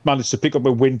actually managed to pick up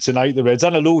a win tonight, the Reds,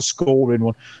 and a low-scoring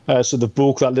one. So they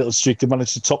broke that little streak. They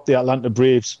managed to top the Atlanta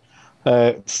Braves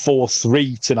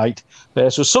 4-3 tonight.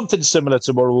 So something similar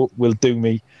tomorrow will do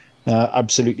me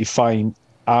absolutely fine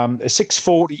A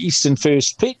 6:40 Eastern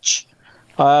first pitch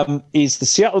is the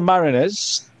Seattle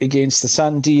Mariners against the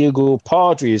San Diego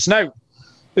Padres. Now,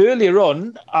 earlier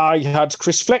on, I had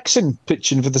Chris Flexen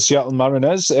pitching for the Seattle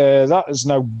Mariners. That is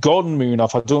now gone,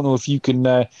 Moonoff. I don't know if you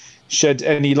can shed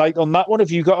any light on that one.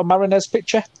 Have you got a Mariners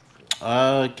pitcher?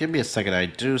 Give me a second. I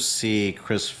do see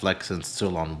Chris Flexen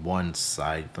still on one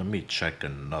side. Let me check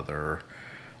another.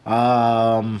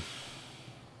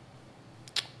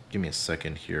 Give me a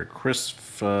second here.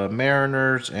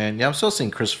 Mariners, and yeah, I'm still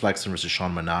seeing Chris Flexen versus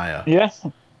Sean Manaea.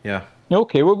 Yeah.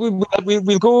 Okay. Well,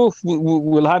 we'll go.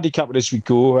 We'll handicap it as we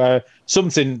go.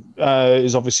 Something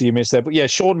is obviously amiss there, but yeah,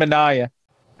 Sean Manaea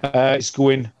is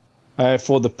going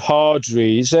for the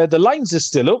Padres. The lines are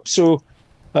still up, so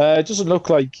it doesn't look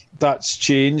like that's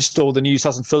changed, or the news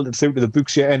hasn't filtered through to the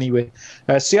books yet. Anyway,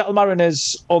 Seattle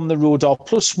Mariners on the road are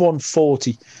plus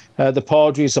 140. The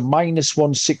Padres are minus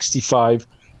 165.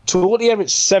 Total here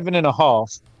it's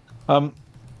 7.5.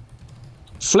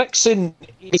 Flexen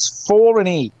is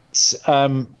 4-8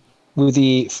 with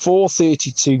a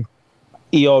 4.32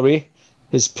 ERA.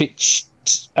 Has pitched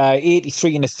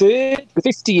 83 and a third,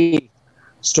 58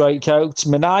 strikeouts.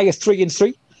 Manaea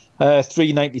 3-3,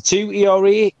 3.92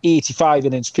 ERA, 85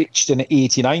 innings pitched and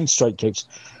 89 strikeouts.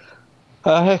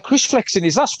 Chris Flexen,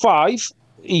 his last 5,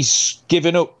 he's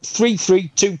given up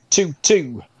 3-3,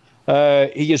 2-2-2.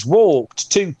 He has walked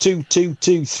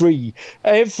 2-2-2-2-3.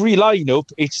 Every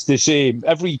lineup, it's the same.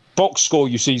 Every box score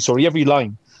you see, every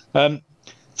line.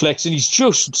 Flexen, he's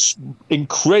just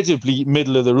incredibly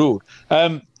middle of the road.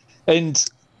 And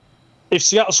if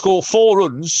Seattle score 4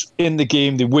 runs in the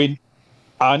game, they win.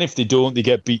 And if they don't, they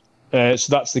get beat. So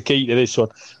that's the key to this one.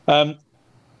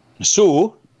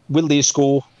 So, will they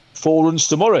score 4 runs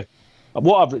tomorrow?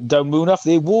 What I've written down, Moonoff,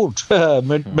 they won't.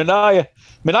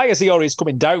 Manaea's ERA is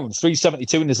coming down,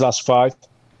 3.72 in his last 5,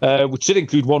 which did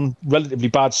include one relatively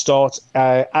bad start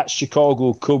at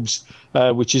Chicago Cubs,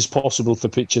 which is possible for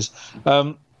pitchers.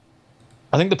 I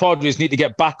think the Padres need to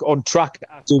get back on track.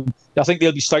 I think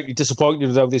they'll be slightly disappointed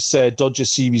with how this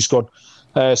Dodgers series gone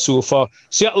so far.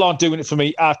 Seattle aren't doing it for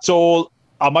me at all.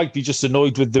 I might be just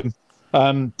annoyed with them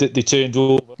that they turned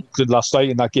over last night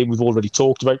in that game we've already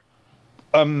talked about.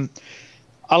 I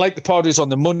like the Padres on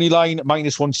the money line,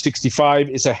 minus 165.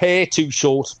 It's a hair too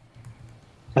short.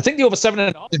 I think the over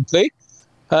 7.5 in play.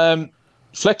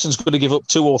 Flexen's going to give up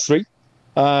 2 or 3,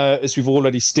 as we've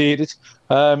already stated.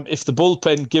 If the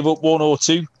bullpen give up 1 or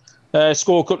 2,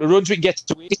 score a couple of runs, we can get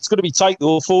to it. It's going to be tight,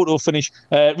 though. Photo finish.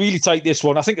 Really tight, this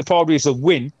one. I think the Padres will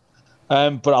win,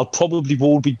 but I'll probably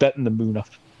won't be betting the Moonoff.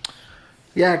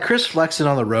 Yeah, Chris Flexen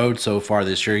on the road so far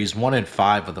this year. He's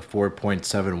 1-5 with a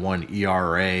 4.71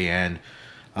 ERA, and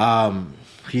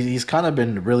he's kind of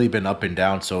been up and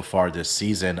down so far this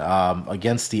season.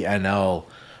 Against the NL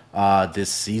this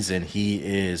season, he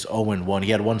is 0-1.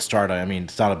 He had one start. I mean,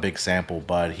 it's not a big sample,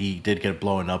 but he did get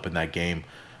blown up in that game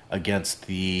against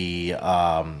the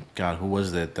who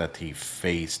was it that he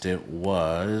faced? It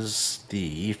was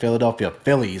the Philadelphia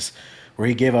Phillies, where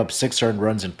he gave up 6 earned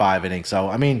runs in 5 innings. So,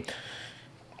 I mean,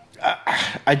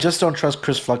 I just don't trust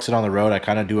Chris Flexen on the road. I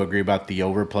kind of do agree about the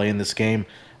overplay in this game.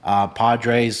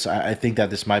 Padres, I think that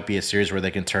this might be a series where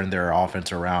they can turn their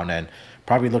offense around, and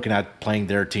probably looking at playing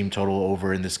their team total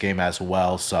over in this game as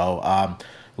well. So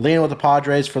leaning with the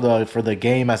Padres for the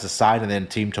game as a side, and then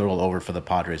team total over for the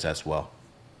Padres as well.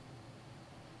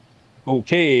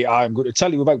 Okay, I'm going to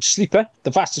tell you about Sleeper,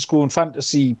 the fastest growing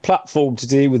fantasy platform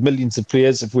today with millions of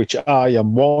players, of which I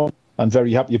am one. I'm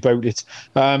very happy about it.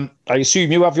 I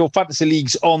assume you have your fantasy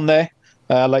leagues on there.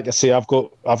 Like I say, I've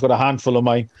got a handful of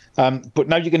mine. But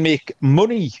now you can make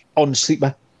money on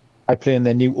Sleeper by playing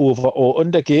their new over or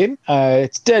under game.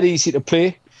 It's dead easy to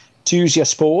play. Choose your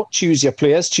sport, choose your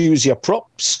players, choose your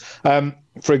props.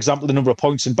 For example, the number of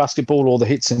points in basketball or the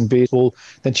hits in baseball.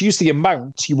 Then choose the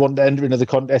amount you want to enter into the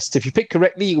contest. If you pick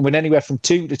correctly, you can win anywhere from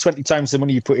 2 to 20 times the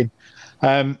money you put in.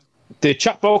 The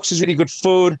chat box is really good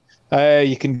fun.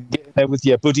 You can get there with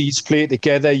your buddies, play it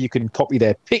together. You can copy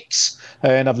their picks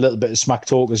and have a little bit of smack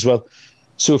talk as well.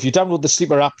 So if you download the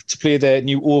Sleeper app to play their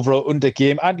new over or under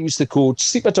game and use the code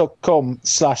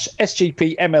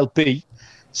sleeper.com/SGPMLB,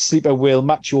 Sleeper will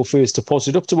match your first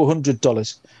deposit up to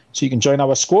 $100. So you can join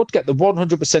our squad, get the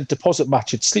 100% deposit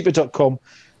match at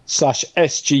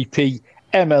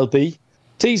sleeper.com/SGPMLB.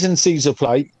 T's and C's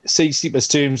apply. See Sleeper's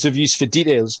terms of use for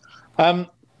details. On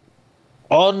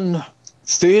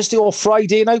Thursday or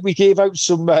Friday night, we gave out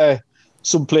some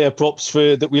player props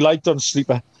that we liked on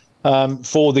Sleeper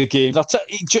for the game.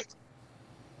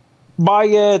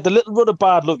 The little run of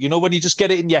bad luck, when you just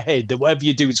get it in your head that whatever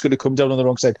you do, it's going to come down on the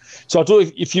wrong side. So I don't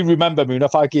know if you remember, Moon,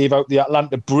 if I gave out the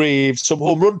Atlanta Braves some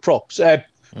home run props,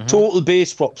 Total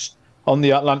base props on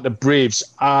the Atlanta Braves.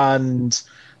 And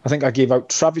I think I gave out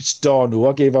Travis d'Arnaud,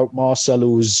 I gave out Marcelo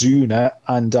Ozuna,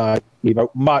 and I gave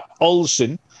out Matt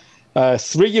Olson.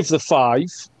 3 of the 5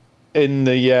 in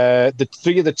the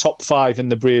 3 of the top 5 in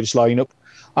the Braves lineup.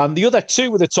 And the other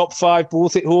 2 of the top 5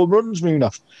 both hit home runs,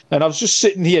 Munaf. And I was just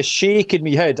sitting here shaking my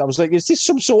head. I was like, is this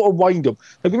some sort of wind-up?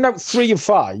 I've given out 3 of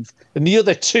 5, and the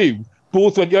other 2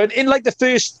 both went in like the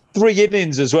first 3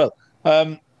 innings as well.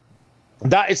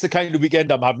 That is the kind of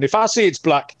weekend I'm having. If I say it's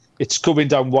black, it's coming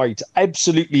down white.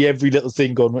 Absolutely every little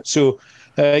thing going. So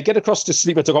get across to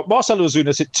sleeper. I got Marcelo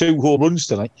Ozuna hit 2 home runs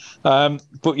tonight.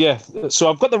 But yeah, so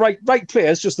I've got the right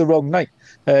players, just the wrong night.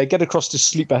 Get across to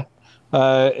sleeper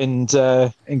and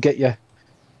get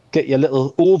your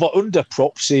little over under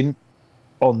props in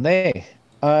on there.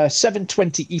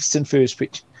 7:20 Eastern first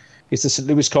pitch is the St.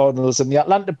 Louis Cardinals and the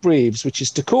Atlanta Braves, which is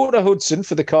Dakota Hudson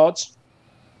for the Cards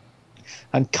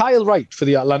and Kyle Wright for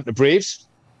the Atlanta Braves.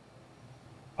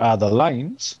 The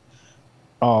lines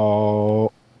are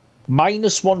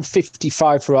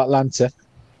 -155 for Atlanta.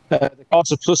 The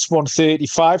Cards are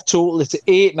 +135. Total it's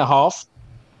 8.5.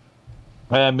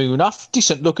 Munaf,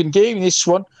 decent looking game this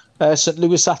one. St.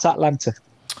 Louis at Atlanta.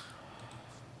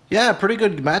 Yeah, pretty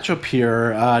good matchup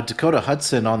here. Dakota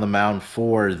Hudson on the mound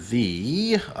for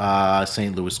the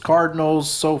St. Louis Cardinals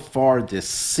so far this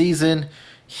season.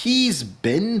 He's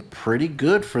been pretty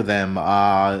good for them.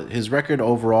 His record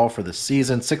overall for the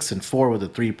season, 6-4 with a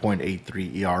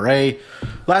 3.83 ERA.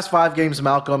 Last 5 games,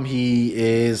 Malcolm,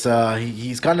 he's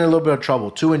gotten in a little bit of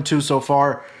trouble. 2-2 so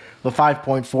far, the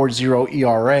 5.40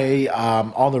 ERA.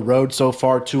 On the road so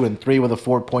far, 2-3 with a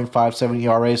 4.57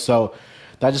 ERA. So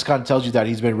that just kind of tells you that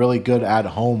he's been really good at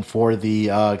home for the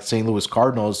St. Louis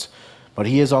Cardinals. But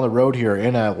he is on the road here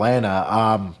in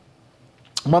Atlanta.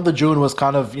 Month of June was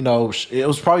kind of, it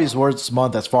was probably his worst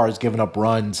month as far as giving up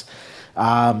runs.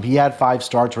 He had 5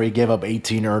 starts where he gave up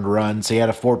 18 earned runs. He had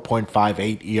a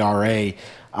 4.58 ERA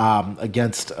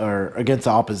against the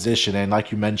opposition. And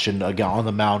like you mentioned, again, on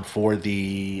the mound for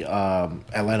the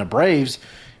Atlanta Braves,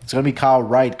 it's going to be Kyle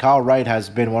Wright. Kyle Wright has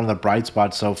been one of the bright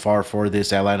spots so far for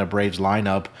this Atlanta Braves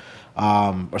lineup.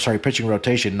 Pitching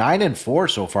rotation. 9-4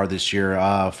 so far this year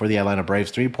for the Atlanta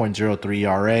Braves. 3.03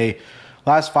 ERA.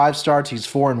 Last 5 starts, he's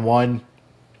 4-1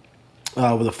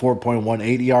 with a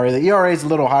 4.18 ERA. The ERA is a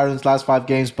little higher than his last 5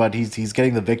 games, but he's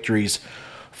getting the victories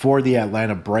for the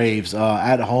Atlanta Braves.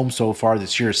 At home so far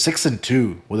this year,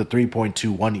 6-2 with a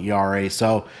 3.21 ERA.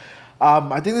 So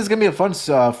I think this is gonna be a fun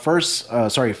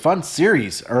fun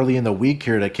series early in the week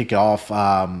here to kick it off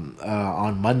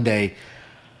on Monday.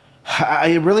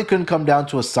 I really couldn't come down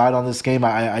to a side on this game.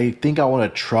 I think I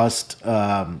want to trust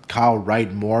Kyle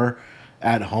Wright more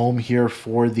at home here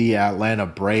for the Atlanta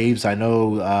Braves. I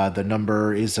know the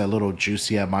number is a little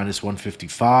juicy at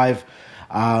 -155.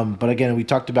 But again, I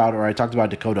talked about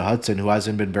Dakota Hudson, who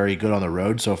hasn't been very good on the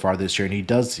road so far this year, and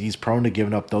he's prone to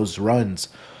giving up those runs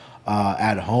on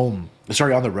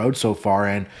the road so far.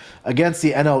 And against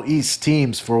the NL East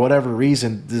teams, for whatever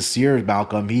reason this year,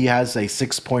 Malcolm, he has a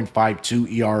 6.52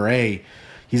 ERA.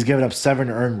 He's given up 7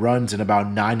 earned runs in about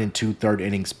 9 2/3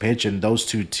 innings pitched, and those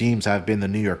 2 teams have been the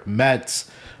New York Mets,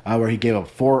 where he gave up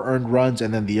 4 earned runs,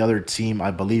 and then the other team,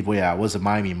 I believe, was the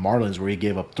Miami Marlins, where he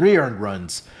gave up 3 earned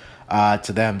runs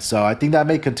to them. So I think that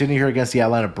may continue here against the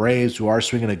Atlanta Braves, who are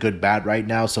swinging a good bat right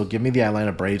now. So give me the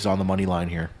Atlanta Braves on the money line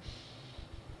here.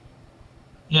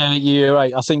 Yeah, you're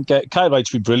right. I think Kyle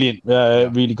Wright's been brilliant.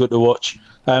 Really good to watch.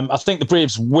 I think the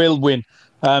Braves will win,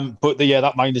 but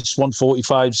that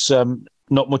 -145's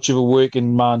not much of a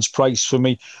working man's price for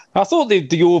me. I thought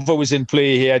the over was in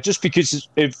play here just because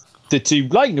of the 2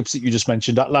 lineups that you just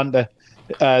mentioned. Atlanta,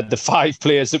 the 5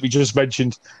 players that we just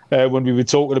mentioned when we were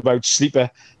talking about sleeper.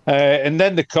 And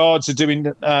then the Cards are doing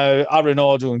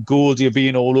Arenado and Goldie are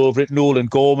being all over it. Nolan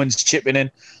Gorman's chipping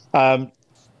in.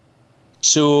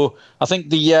 So I think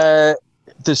the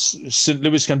St.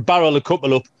 Louis can barrel a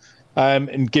couple up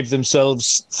and give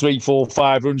themselves 3, 4,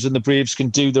 5 runs, and the Braves can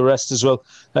do the rest as well.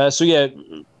 I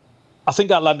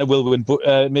think Atlanta will win, but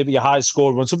maybe a high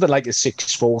score one, something like a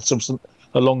 6-4, something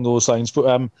along those lines.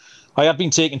 But I have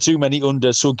been taking too many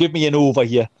unders, so give me an over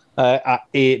here at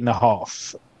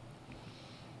 8.5.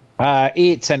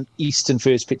 8:10 Eastern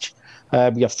first pitch.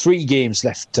 We have 3 games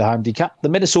left to handicap. The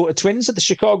Minnesota Twins at the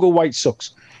Chicago White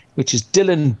Sox, which is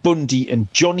Dylan Bundy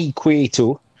and Johnny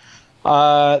Cueto.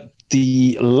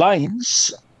 The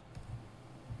lines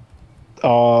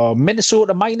are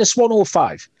Minnesota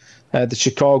 -105. The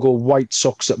Chicago White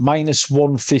Sox at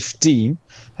 -115.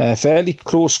 Fairly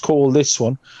close call, this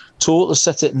one. Total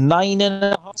set at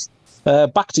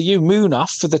 9.5. Back to you,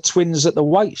 Munaf, for the Twins at the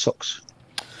White Sox.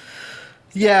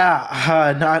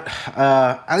 Yeah, not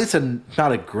at least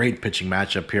not a great pitching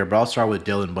matchup here. But I'll start with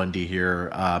Dylan Bundy here.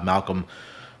 Malcolm,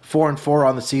 4-4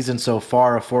 on the season so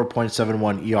far, a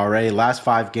 4.71 ERA. Last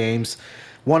 5 games,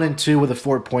 1-2 with a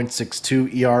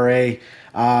 4.62 ERA.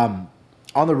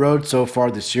 On the road so far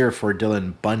this year for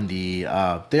Dylan Bundy,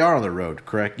 they are on the road,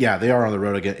 correct? Yeah, they are on the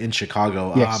road again in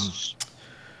Chicago. Yes.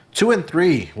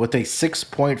 2-3 with a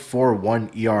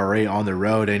 6.41 ERA on the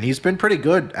road, and he's been pretty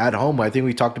good at home. I think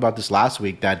we talked about this last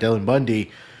week that Dylan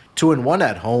Bundy 2-1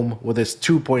 at home with his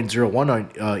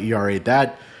 2.01 on ERA.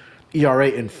 That ERA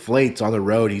inflates on the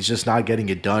road. He's just not getting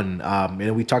it done.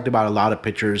 And we talked about a lot of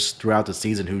pitchers throughout the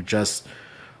season who just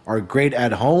are great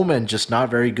at home and just not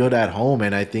very good at home.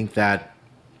 And I think that,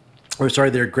 or sorry,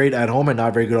 they're great at home and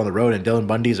not very good on the road. And Dylan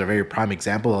Bundy is a very prime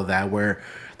example of that, where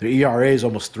their ERA is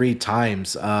almost three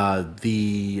times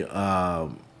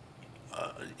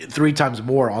three times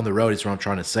more on the road is what I'm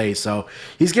trying to say. So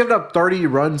he's given up 30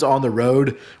 runs on the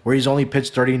road where he's only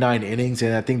pitched 39 innings,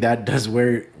 and I think that does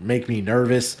make me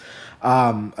nervous.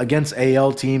 Against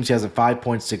AL teams, he has a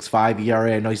 5.65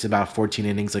 ERA. I know he's about 14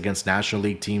 innings against National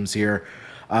League teams here.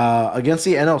 Against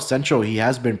the NL Central, he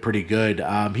has been pretty good.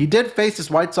 He did face this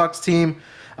White Sox team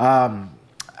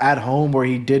at home where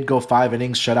he did go 5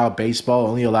 innings, shutout baseball,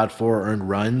 only allowed 4 earned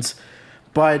runs.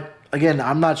 But again,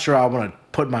 I'm not sure I want to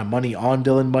put my money on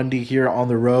Dylan Bundy here on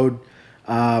the road.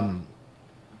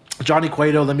 Johnny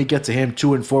Cueto, let me get to him.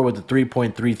 2-4 with a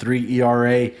 3.33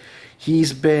 ERA.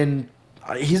 He's been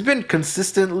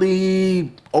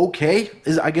consistently okay,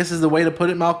 I guess is the way to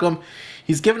put it, Malcolm.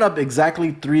 He's given up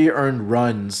exactly 3 earned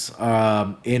runs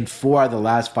in 4 out of the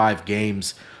last 5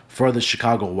 games for the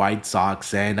Chicago White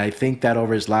Sox, and I think that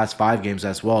over his last 5 games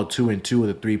as well, 2-2 with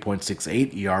a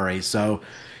 3.68 ERA. So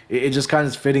it just kind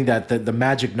of is fitting that the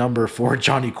magic number for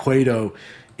Johnny Cueto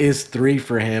is 3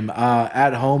 for him.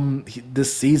 At home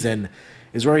this season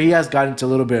is where he has gotten into a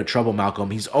little bit of trouble,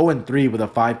 Malcolm. He's 0-3 with a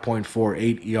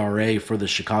 5.48 ERA for the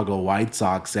Chicago White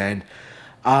Sox, and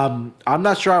I'm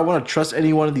not sure I want to trust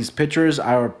any one of these pitchers.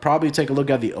 I would probably take a look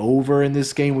at the over in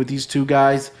this game with these two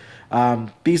guys.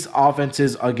 These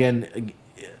offenses, again,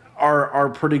 are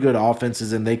pretty good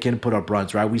offenses, and they can put up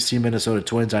runs, right? We see Minnesota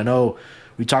Twins. I know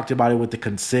we talked about it with the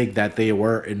consig that they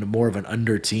were in more of an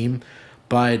under team,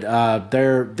 but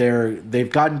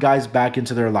they've gotten guys back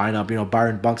into their lineup. You know,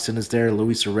 Byron Buxton is there,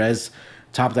 Luis Perez,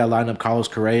 top of that lineup. Carlos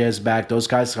Correa is back. Those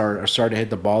guys are starting to hit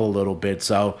the ball a little bit.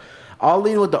 So I'll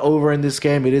lean with the over in this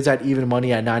game. It is at even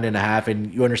money at 9.5,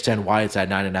 and you understand why it's at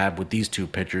 9.5 with these two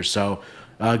pitchers. So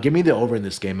give me the over in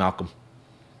this game, Malcolm.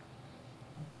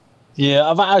 Yeah,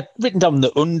 I've written down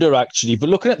the under actually, but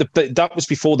looking at that was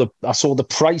before I saw the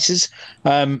prices,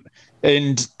 and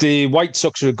the White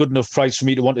Sox are a good enough price for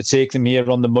me to want to take them here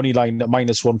on the money line at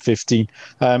 -115.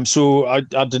 So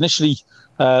I'd initially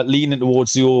leaning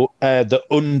towards the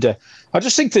under. I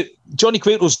just think that Johnny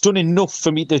Cueto's done enough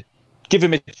for me to give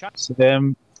him a chance.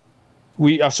 He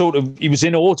was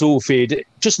in auto fade,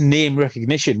 just name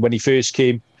recognition when he first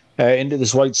came into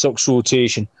this White Sox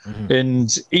rotation,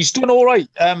 and he's done all right.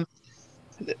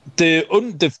 The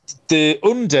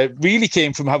under really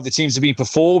came from how the teams have been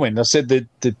performing. I said that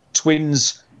the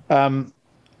Twins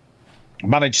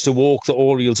managed to walk the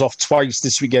Orioles off twice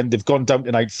this weekend. They've gone down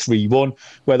tonight 3-1,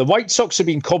 where the White Sox have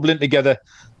been cobbling together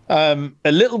a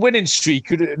little winning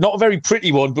streak, not a very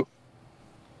pretty one, but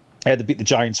they beat the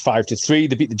Giants 5-3.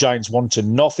 They beat the Giants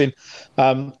 1-0.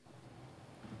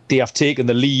 They have taken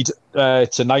the lead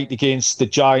tonight against the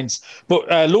Giants, but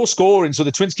low scoring, so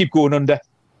the Twins keep going under.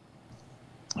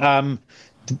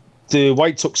 The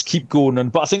White Sox keep going on,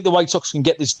 but I think the White Sox can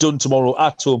get this done tomorrow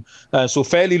at home. So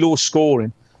fairly low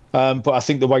scoring, but I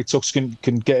think the White Sox can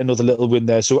get another little win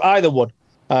there. So either one,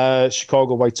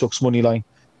 Chicago White Sox money line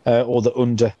or the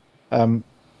under,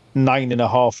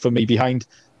 9.5 for me behind.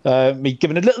 Me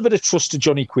giving a little bit of trust to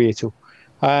Johnny Cueto.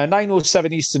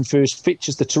 9:07 Eastern first pitch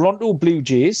is the Toronto Blue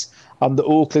Jays and the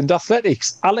Oakland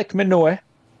Athletics. Alek Manoah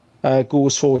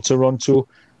goes for Toronto,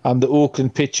 and the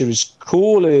Oakland pitcher is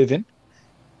Cole Irvin,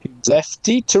 who's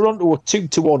lefty. Toronto are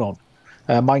 2-1 on,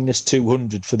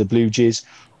 -200 for the Blue Jays.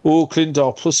 Oakland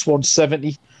are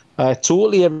 +170,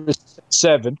 totally every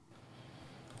 7.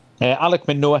 Alek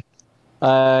Manoah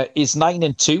is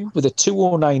 9-2 with a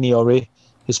 2.09 ERA.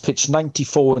 Has pitched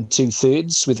 94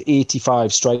 2/3 with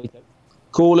 85 strikeouts.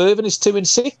 Cole Irvin is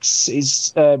 2-6,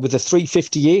 is with a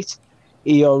 3.58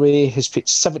 ERA. Has pitched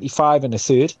 75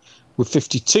 1/3 with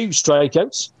 52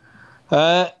 strikeouts.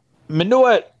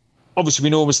 Manoah, obviously we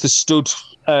know him as the stud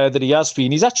that he has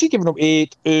been. He's actually given up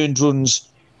 8 earned runs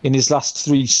in his last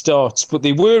 3 starts, but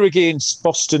they were against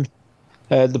Boston,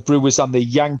 the Brewers and the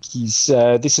Yankees.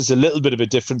 This is a little bit of a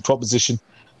different proposition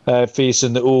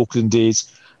facing the Oakland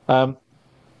A's.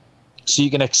 So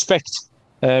you can expect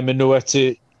Manoah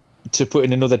to put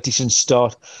in another decent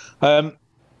start.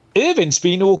 Irvin's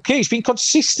been okay. He's been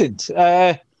consistent.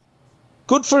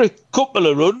 Good for a couple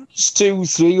of runs, 2,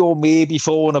 3, or maybe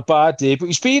 4 on a bad day, but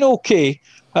he's been okay.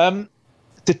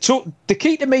 The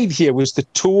key to me here was the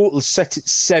total set at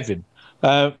 7.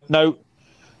 Now,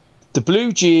 the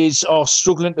Blue Jays are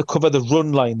struggling to cover the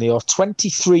run line. They are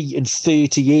 23 and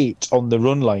 38 on the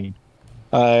run line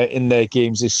in their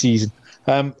games this season.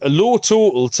 A low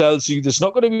total tells you there's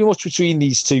not going to be much between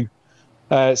these two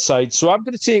sides. So I'm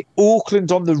going to take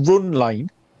Oakland on the run line.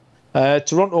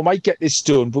 Toronto might get this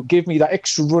done, but give me that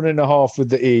extra run and a half with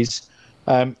the A's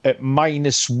at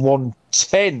minus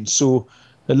 110. So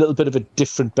a little bit of a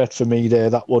different bet for me there,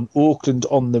 that one. Oakland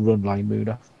on the run line,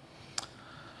 Muna.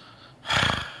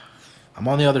 I'm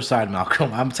on the other side,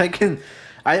 Malcolm. I'm taking...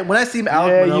 when I see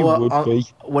Alek Manoah,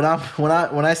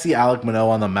 when I see Alek Manoah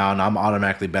on the mound, I'm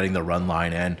automatically betting the run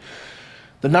line, and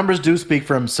the numbers do speak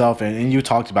for himself. And you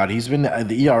talked about it.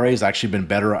 The ERA has actually been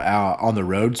better on the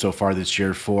road so far this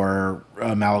year for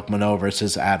Alek Manoah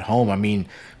versus at home. I mean,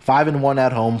 5-1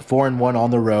 at home, 4-1 on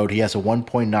the road. He has a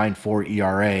 1.94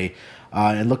 ERA.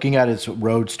 And looking at his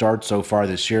road start so far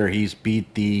this year, he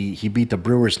beat the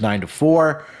Brewers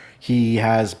 9-4. He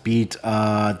has beat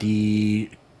the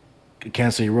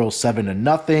Kansas City Royals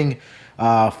 7-0,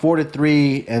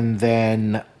 4-3, and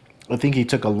then I think he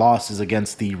took a losses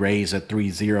against the Rays at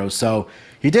 3-0. So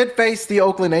he did face the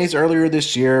Oakland A's earlier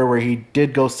this year, where he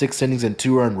did go 6 innings and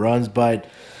 2 earned runs, but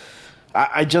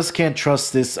I just can't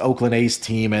trust this Oakland A's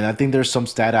team. And I think there's some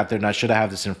stat out there, and I should have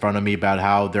this in front of me, about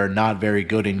how they're not very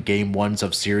good in game ones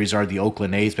of series are the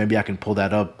Oakland A's. Maybe I can pull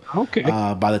that up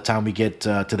by the time we get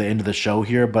to the end of the show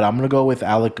here. But I'm going to go with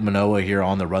Alek Manoah here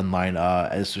on the run line,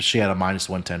 especially at a minus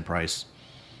 110 price.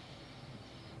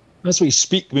 As we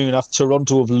speak, Moon,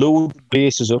 Toronto have loaded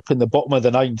bases up in the bottom of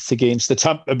the 9th against the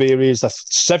Tampa Bay Rays. They're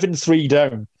 7-3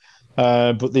 down,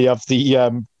 but they have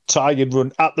the target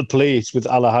run at the plate with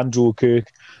Alejandro Kirk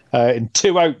in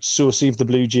 2 outs. So see if the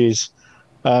Blue Jays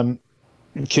can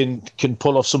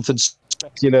pull off something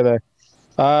spectacular there.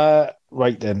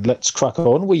 Right then, let's crack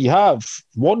on. We have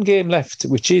one game left,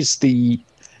 which is the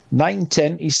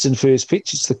 9:10 Eastern first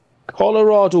pitch. It's the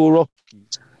Colorado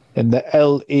Rockies and the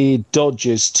LA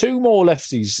Dodgers. 2 more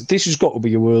lefties. This has got to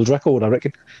be a world record, I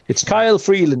reckon. It's Kyle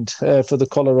Freeland for the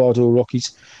Colorado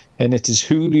Rockies, and it is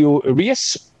Julio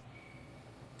Urias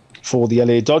for the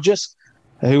LA Dodgers,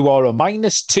 who are a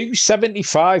minus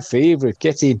 275 favourite.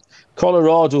 Get in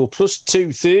Colorado plus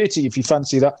 230 if you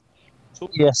fancy that. So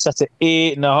yeah, set at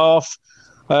 8.5.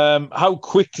 How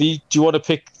quickly do you want to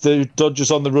pick the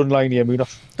Dodgers on the run line here, Muna?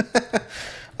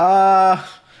 I'm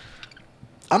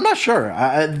not sure.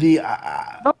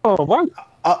 Wow.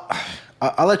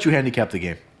 I'll let you handicap the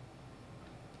game.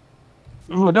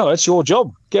 Oh, no, it's your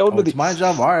job. Get on with it. It's my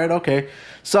job. All right, okay.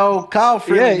 So Kyle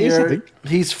Freeland here,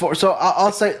 he's 4. So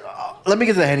I'll say, let me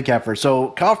get to the handicap first. So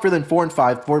Kyle Freeland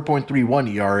 4-5,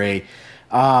 4.31 ERA.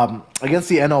 Against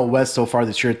the NL West so far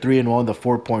this year, 3-1, the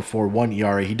 4.41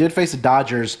 ERA. He did face the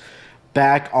Dodgers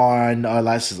back on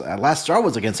last start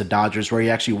was against the Dodgers, where he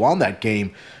actually won that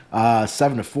game.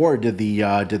 7-4 did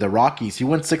the Rockies. He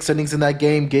went 6 innings in that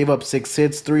game, gave up 6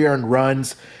 hits, 3 earned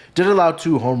runs. Did allow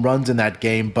 2 home runs in that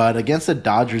game, but against the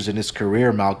Dodgers in his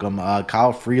career, Malcolm,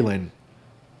 Kyle Freeland,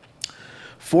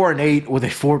 4-8 with a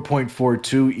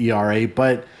 4.42 ERA.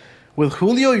 But with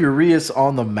Julio Urias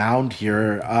on the mound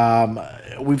here,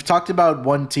 we've talked about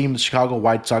one team, the Chicago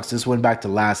White Sox. This went back to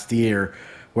last year,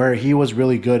 where he was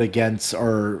really good against,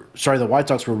 the White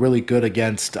Sox were really good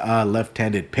against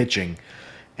left-handed pitching.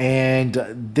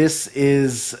 And this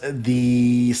is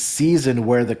the season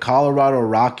where the Colorado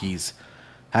Rockies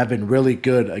have been really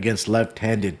good against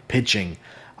left-handed pitching.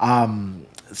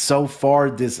 So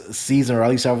far this season, or at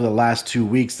least over the last 2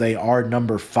 weeks, they are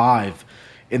number 5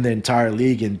 in the entire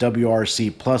league in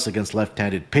WRC plus against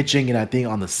left-handed pitching. And I think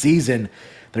on the season,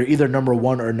 they're either number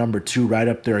 1 or number 2, right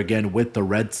up there again with the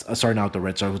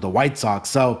with the White Sox.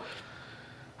 So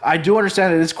I do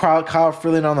understand it is Kyle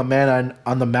Freeland on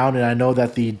the mound, and I know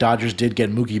that the Dodgers did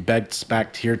get Mookie Betts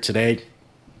back here today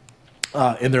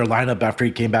in their lineup after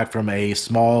he came back from a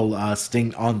small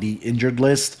stint on the injured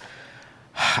list.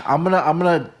 I'm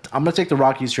gonna take the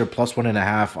Rockies here plus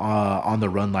 1.5 on the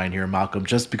run line here, Malcolm,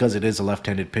 just because it is a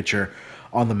left-handed pitcher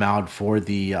on the mound for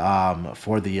the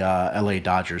LA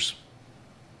Dodgers.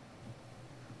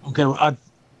 Okay,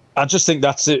 I just think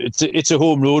that's it. It's a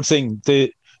home road thing.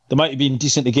 They might have been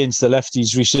decent against the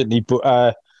lefties recently,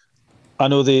 but I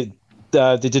know they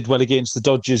did well against the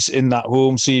Dodgers in that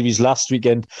home series last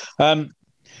weekend.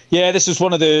 This is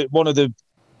one of the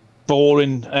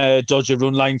boring Dodger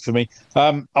run line for me.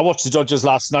 I watched the Dodgers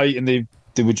last night, and they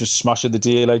were just smashing the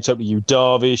daylights out of you,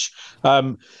 Darvish.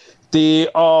 They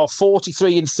are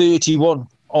 43 and 31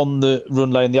 on the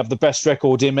run line. They have the best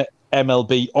record in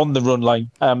MLB on the run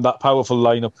line. That powerful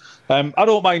lineup. I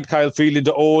don't mind Kyle Freeland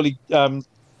at all.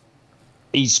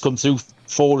 He's come through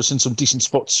for us in some decent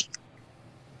spots,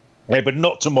 but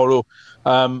not tomorrow.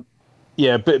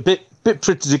 Bit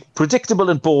predictable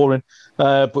and boring.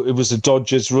 But it was the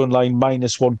Dodgers run line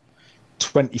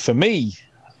 -120 for me.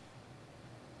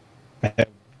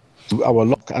 Our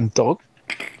lock and dog.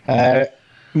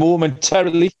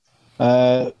 Momentarily,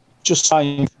 just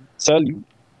trying to tell you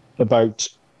about.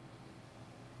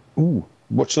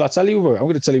 What shall I tell you about? I'm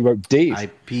going to tell you about Dave.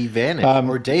 IP Vantage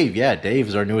or Dave. Yeah, Dave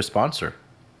is our newest sponsor.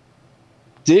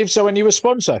 Dave's our newest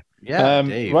sponsor. Yeah,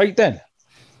 Dave. Right then.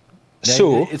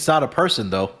 So it's not a person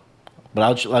though. But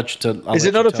I'll let you is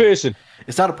it not a person?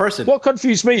 It's not a person. What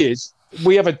confused me is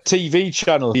we have a TV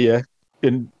channel here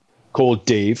called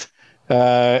Dave.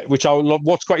 Which I love.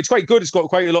 It's quite good. It's got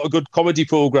quite a lot of good comedy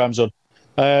programs on.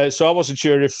 So I wasn't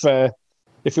sure if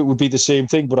it would be the same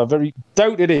thing, but I very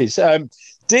doubt it is.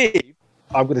 Dave,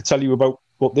 I'm going to tell you about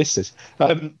what this is.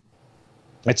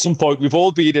 At some point, we've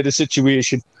all been in a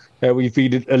situation where we've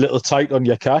been a little tight on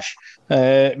your cash.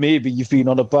 Maybe you've been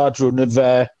on a bad run of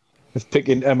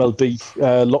picking MLB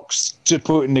locks to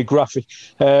put in the graphic.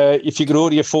 If you could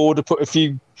only afford to put a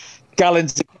few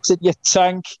gallons in your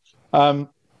tank.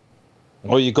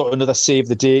 Or you got another save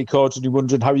the date card and you're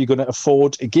wondering how you're going to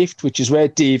afford a gift, which is where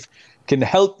Dave can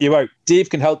help you out. Dave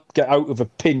can help get out of a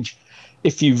pinch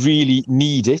if you really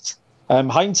need it.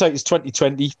 Hindsight is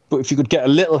 2020, but if you could get a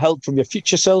little help from your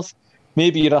future self,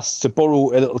 maybe you'd ask to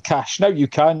borrow a little cash. Now you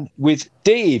can with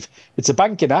Dave. It's a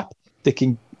banking app that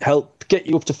can help get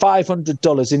you up to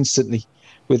 $500 instantly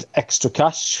with extra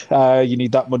cash. You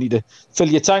need that money to fill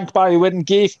your tank, buy a wedding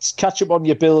gift, catch up on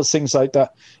your bills, things like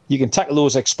that. You can tackle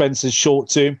those expenses short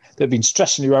term that have been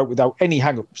stressing you out without any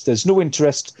hang-ups. There's no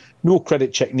interest, no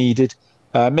credit check needed.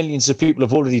 Millions of people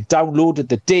have already downloaded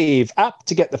the Dave app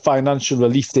to get the financial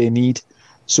relief they need.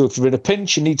 So if you're in a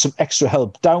pinch and need some extra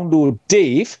help, download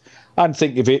Dave and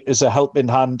think of it as a helping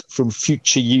hand from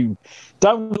future you.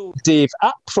 Download Dave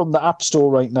app from the App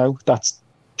Store right now. That's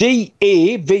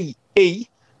DAVE.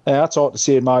 That's hard to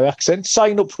say in my accent.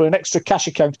 Sign up for an extra cash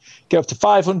account. Get up to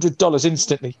 $500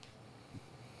 instantly.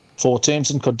 For terms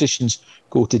and conditions,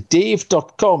 go to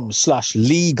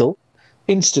dave.com/legal.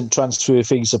 Instant transfer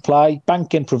fees apply.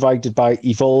 Banking provided by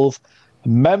Evolve, a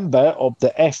member of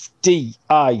the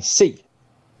FDIC.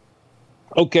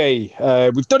 Okay,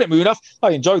 we've done it, Munaf.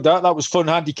 I enjoyed that. That was fun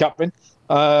handicapping.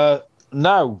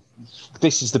 Now,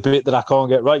 this is the bit that I can't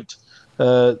get right.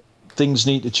 Things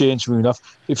need to change, Munaf.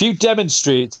 If you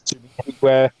demonstrate to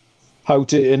me how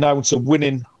to announce a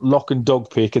winning lock and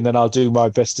dog pick, and then I'll do my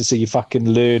best to see if I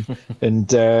can learn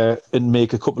and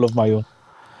make a couple of my own.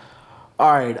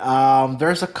 All right.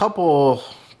 There's a couple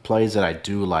plays that I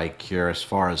do like here as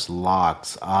far as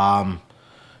locks.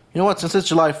 You know what? Since it's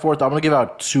July 4th, I'm going to give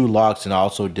out 2 locks and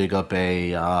also dig up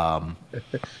a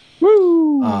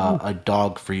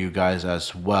dog for you guys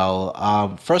as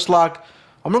well. First lock,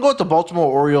 I'm going to go with the Baltimore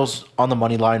Orioles on the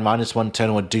money line,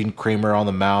 -110 with Dean Kremer on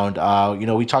the mound.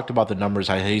 We talked about the numbers.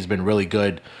 He's been really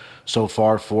good so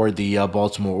far for the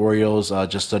Baltimore Orioles.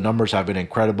 Just the numbers have been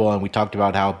incredible, and we talked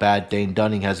about how bad Dane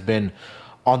Dunning has been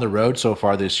on the road so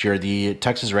far this year. The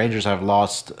Texas Rangers have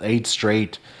lost 8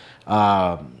 straight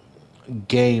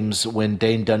games when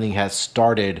Dane Dunning has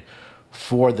started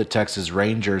for the Texas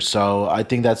Rangers. So I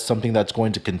think that's something that's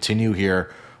going to continue here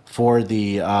for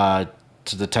the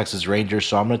Texas Rangers.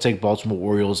 So I'm going to take Baltimore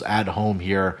Orioles at home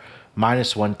here,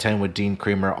 -110 with Dean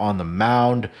Kremer on the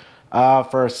mound.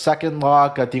 For a second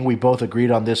lock, I think we both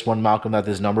agreed on this one, Malcolm, that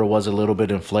this number was a little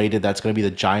bit inflated. That's going to be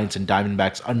the Giants and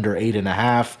Diamondbacks under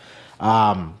 8.5.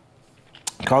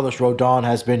 Carlos Rodon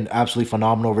has been absolutely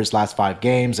phenomenal over his last 5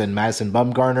 games, and Madison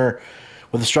Bumgarner,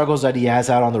 with the struggles that he has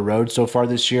had on the road so far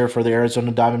this year for the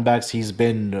Arizona Diamondbacks, he's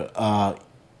been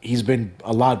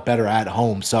a lot better at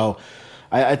home. So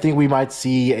I think we might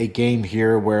see a game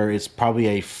here where it's probably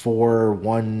a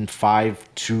 4-1,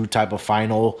 5-2 type of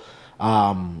final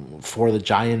for the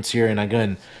Giants here. And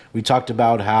again, we talked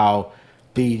about how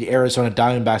the Arizona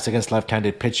Diamondbacks against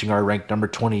left-handed pitching are ranked number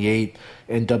 28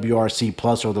 in WRC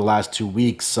plus over the last 2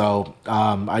 weeks. So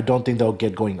I don't think they'll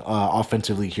get going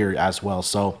offensively here as well.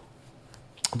 So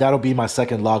that'll be my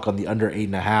second lock on the under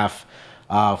 8.5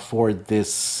 for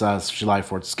this July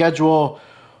 4th schedule.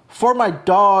 For my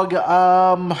dog,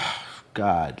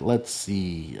 let's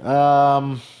see.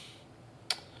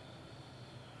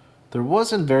 There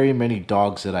wasn't very many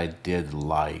dogs that I did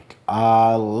like.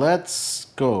 Let's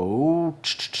go.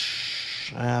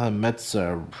 Mets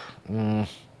are.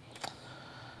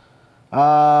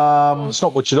 It's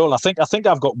not much at all. I think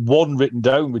I've got one written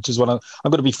down, which is one I'm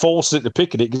going to be forced to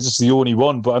pick it because it's the only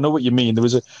one. But I know what you mean. There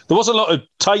was a lot of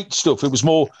tight stuff. It was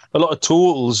more a lot of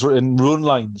totals and run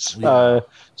lines. Yeah.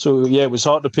 So yeah, it was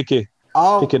hard to pick an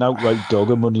outright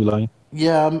dog, a money line.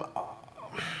 Yeah,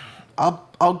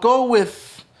 I'll go with.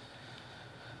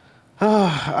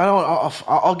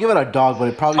 I'll give it a dog, but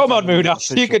it probably. Come on,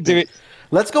 Munaf, you can do it.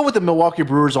 Let's go with the Milwaukee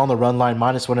Brewers on the run line,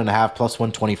 -1.5,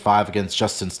 +125 against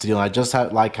Justin Steele. I just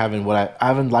like having what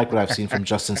I've seen from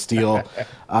Justin Steele.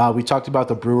 We talked about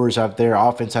the Brewers. Their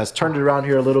offense has turned it around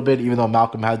here a little bit, even though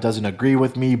Malcolm doesn't agree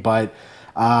with me. But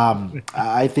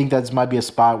I think that might be a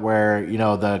spot where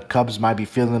the Cubs might be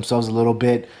feeling themselves a little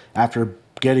bit after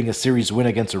getting a series win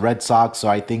against the Red Sox. So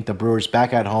I think the Brewers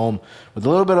back at home with a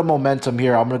little bit of momentum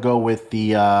here. I'm going to go with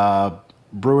the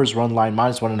Brewers run line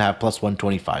 -1.5,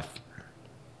 +125.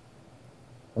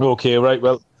 Okay, right.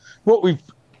 Well, what we've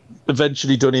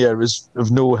eventually done here is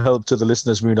of no help to the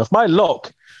listeners, Munaf. My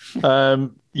lock,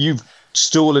 you've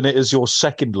stolen it as your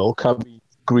second lock. I'm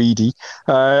greedy.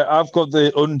 I've got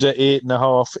the under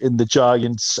 8.5 in the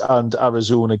Giants and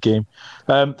Arizona game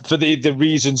for the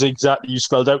reasons exactly you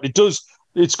spelled out.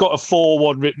 It's got a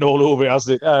 4-1 written all over it,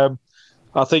 hasn't it?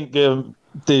 I think the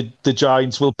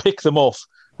Giants will pick them off,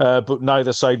 but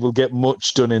neither side will get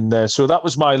much done in there. So that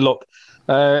was my lock.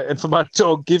 And for my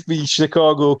dog, give me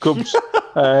Chicago Cubs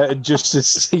and Justin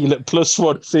Steele at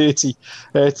 +130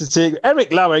 to take.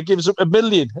 Eric Lauer gives up $1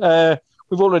 million.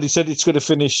 We've already said it's going to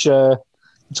finish.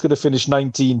 It's going to finish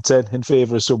 19-10 in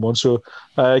favour of someone. So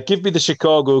give me the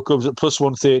Chicago Cubs at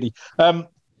 +130.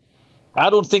 I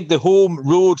don't think the home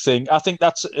road thing. I think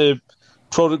that's a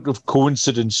product of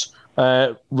coincidence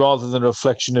rather than a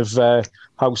reflection of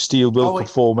how Steele will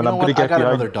perform. And I'm going to get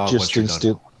behind Justin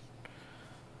Steele.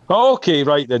 Okay,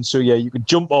 right then. So, yeah, you can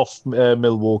jump off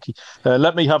Milwaukee.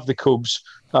 Let me have the Cubs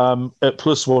at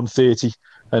 +130.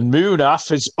 And Munaf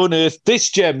has unearthed this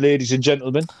gem, ladies and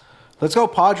gentlemen. Let's go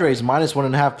Padres,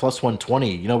 -1.5,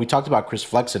 +120. We talked about Chris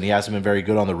Flexen. He hasn't been very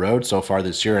good on the road so far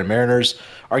this year. And Mariners,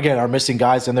 are missing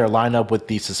guys in their lineup with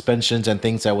the suspensions and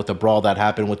things with the brawl that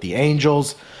happened with the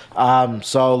Angels.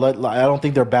 So I don't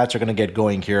think their bats are going to get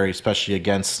going here, especially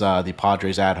against the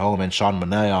Padres at home and Sean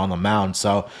Manaea on the mound.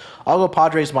 So I'll go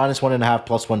Padres -1.5,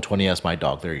 +120 as my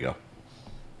dog. There you go.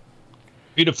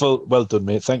 Beautiful. Well done,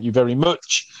 mate. Thank you very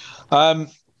much.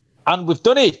 And we've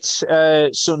done it.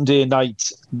 Sunday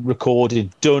night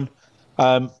recording done.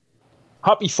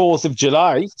 Happy 4th of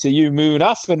July to you,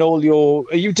 Munaf, and all your.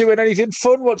 Are you doing anything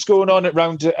fun? What's going on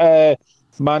around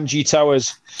Manji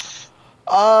Towers?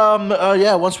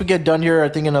 Yeah, once we get done here, I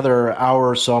think another hour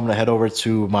or so, I'm going to head over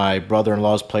to my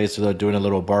brother-in-law's place. They're doing a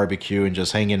little barbecue and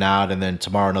just hanging out. And then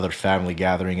tomorrow, another family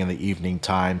gathering in the evening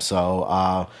time.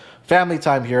 So, family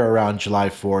time here around July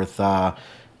 4th.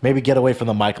 Maybe get away from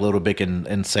the mic a little bit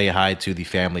and say hi to the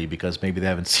family because maybe they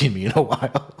haven't seen me in a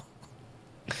while.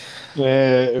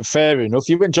 Fair enough.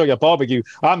 You enjoy your barbecue.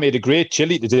 I made a great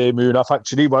chili today, Munaf,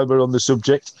 actually, while we're on the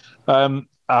subject. I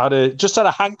had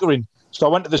a hankering. So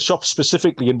I went to the shop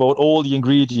specifically and bought all the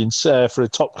ingredients for a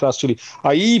top-class chili.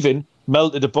 I even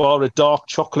melted a bar of dark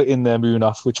chocolate in there,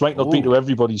 Munaf, which might not be to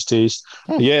everybody's taste.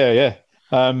 Yeah.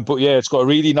 But yeah, it's got a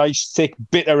really nice, thick,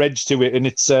 bitter edge to it, and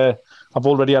it's... I've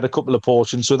already had a couple of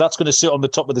portions, so that's going to sit on the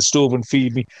top of the stove and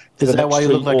feed me. Is that why you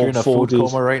look like you're in a food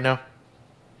coma right now?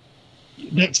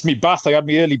 Next me bath, I had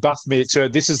my early bath, mate. So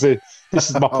this is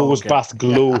my post-bath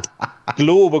glow.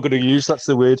 Glow we're going to use. That's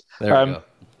the word. There we go.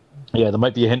 Yeah, there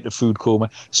might be a hint of food coma.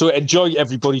 So enjoy,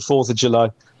 everybody, 4th of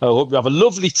July. I hope you have a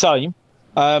lovely time.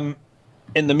 In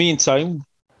the meantime,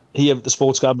 here at the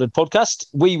Sports Gambling Podcast,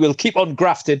 we will keep on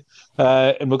grafting,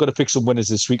 and we're going to pick some winners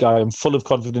this week. I am full of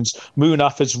confidence.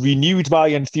 Munaf has renewed my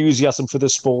enthusiasm for the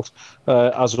sport,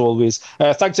 as always.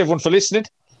 Thanks, everyone, for listening.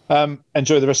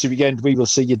 Enjoy the rest of the weekend. We will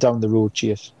see you down the road.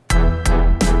 Cheers.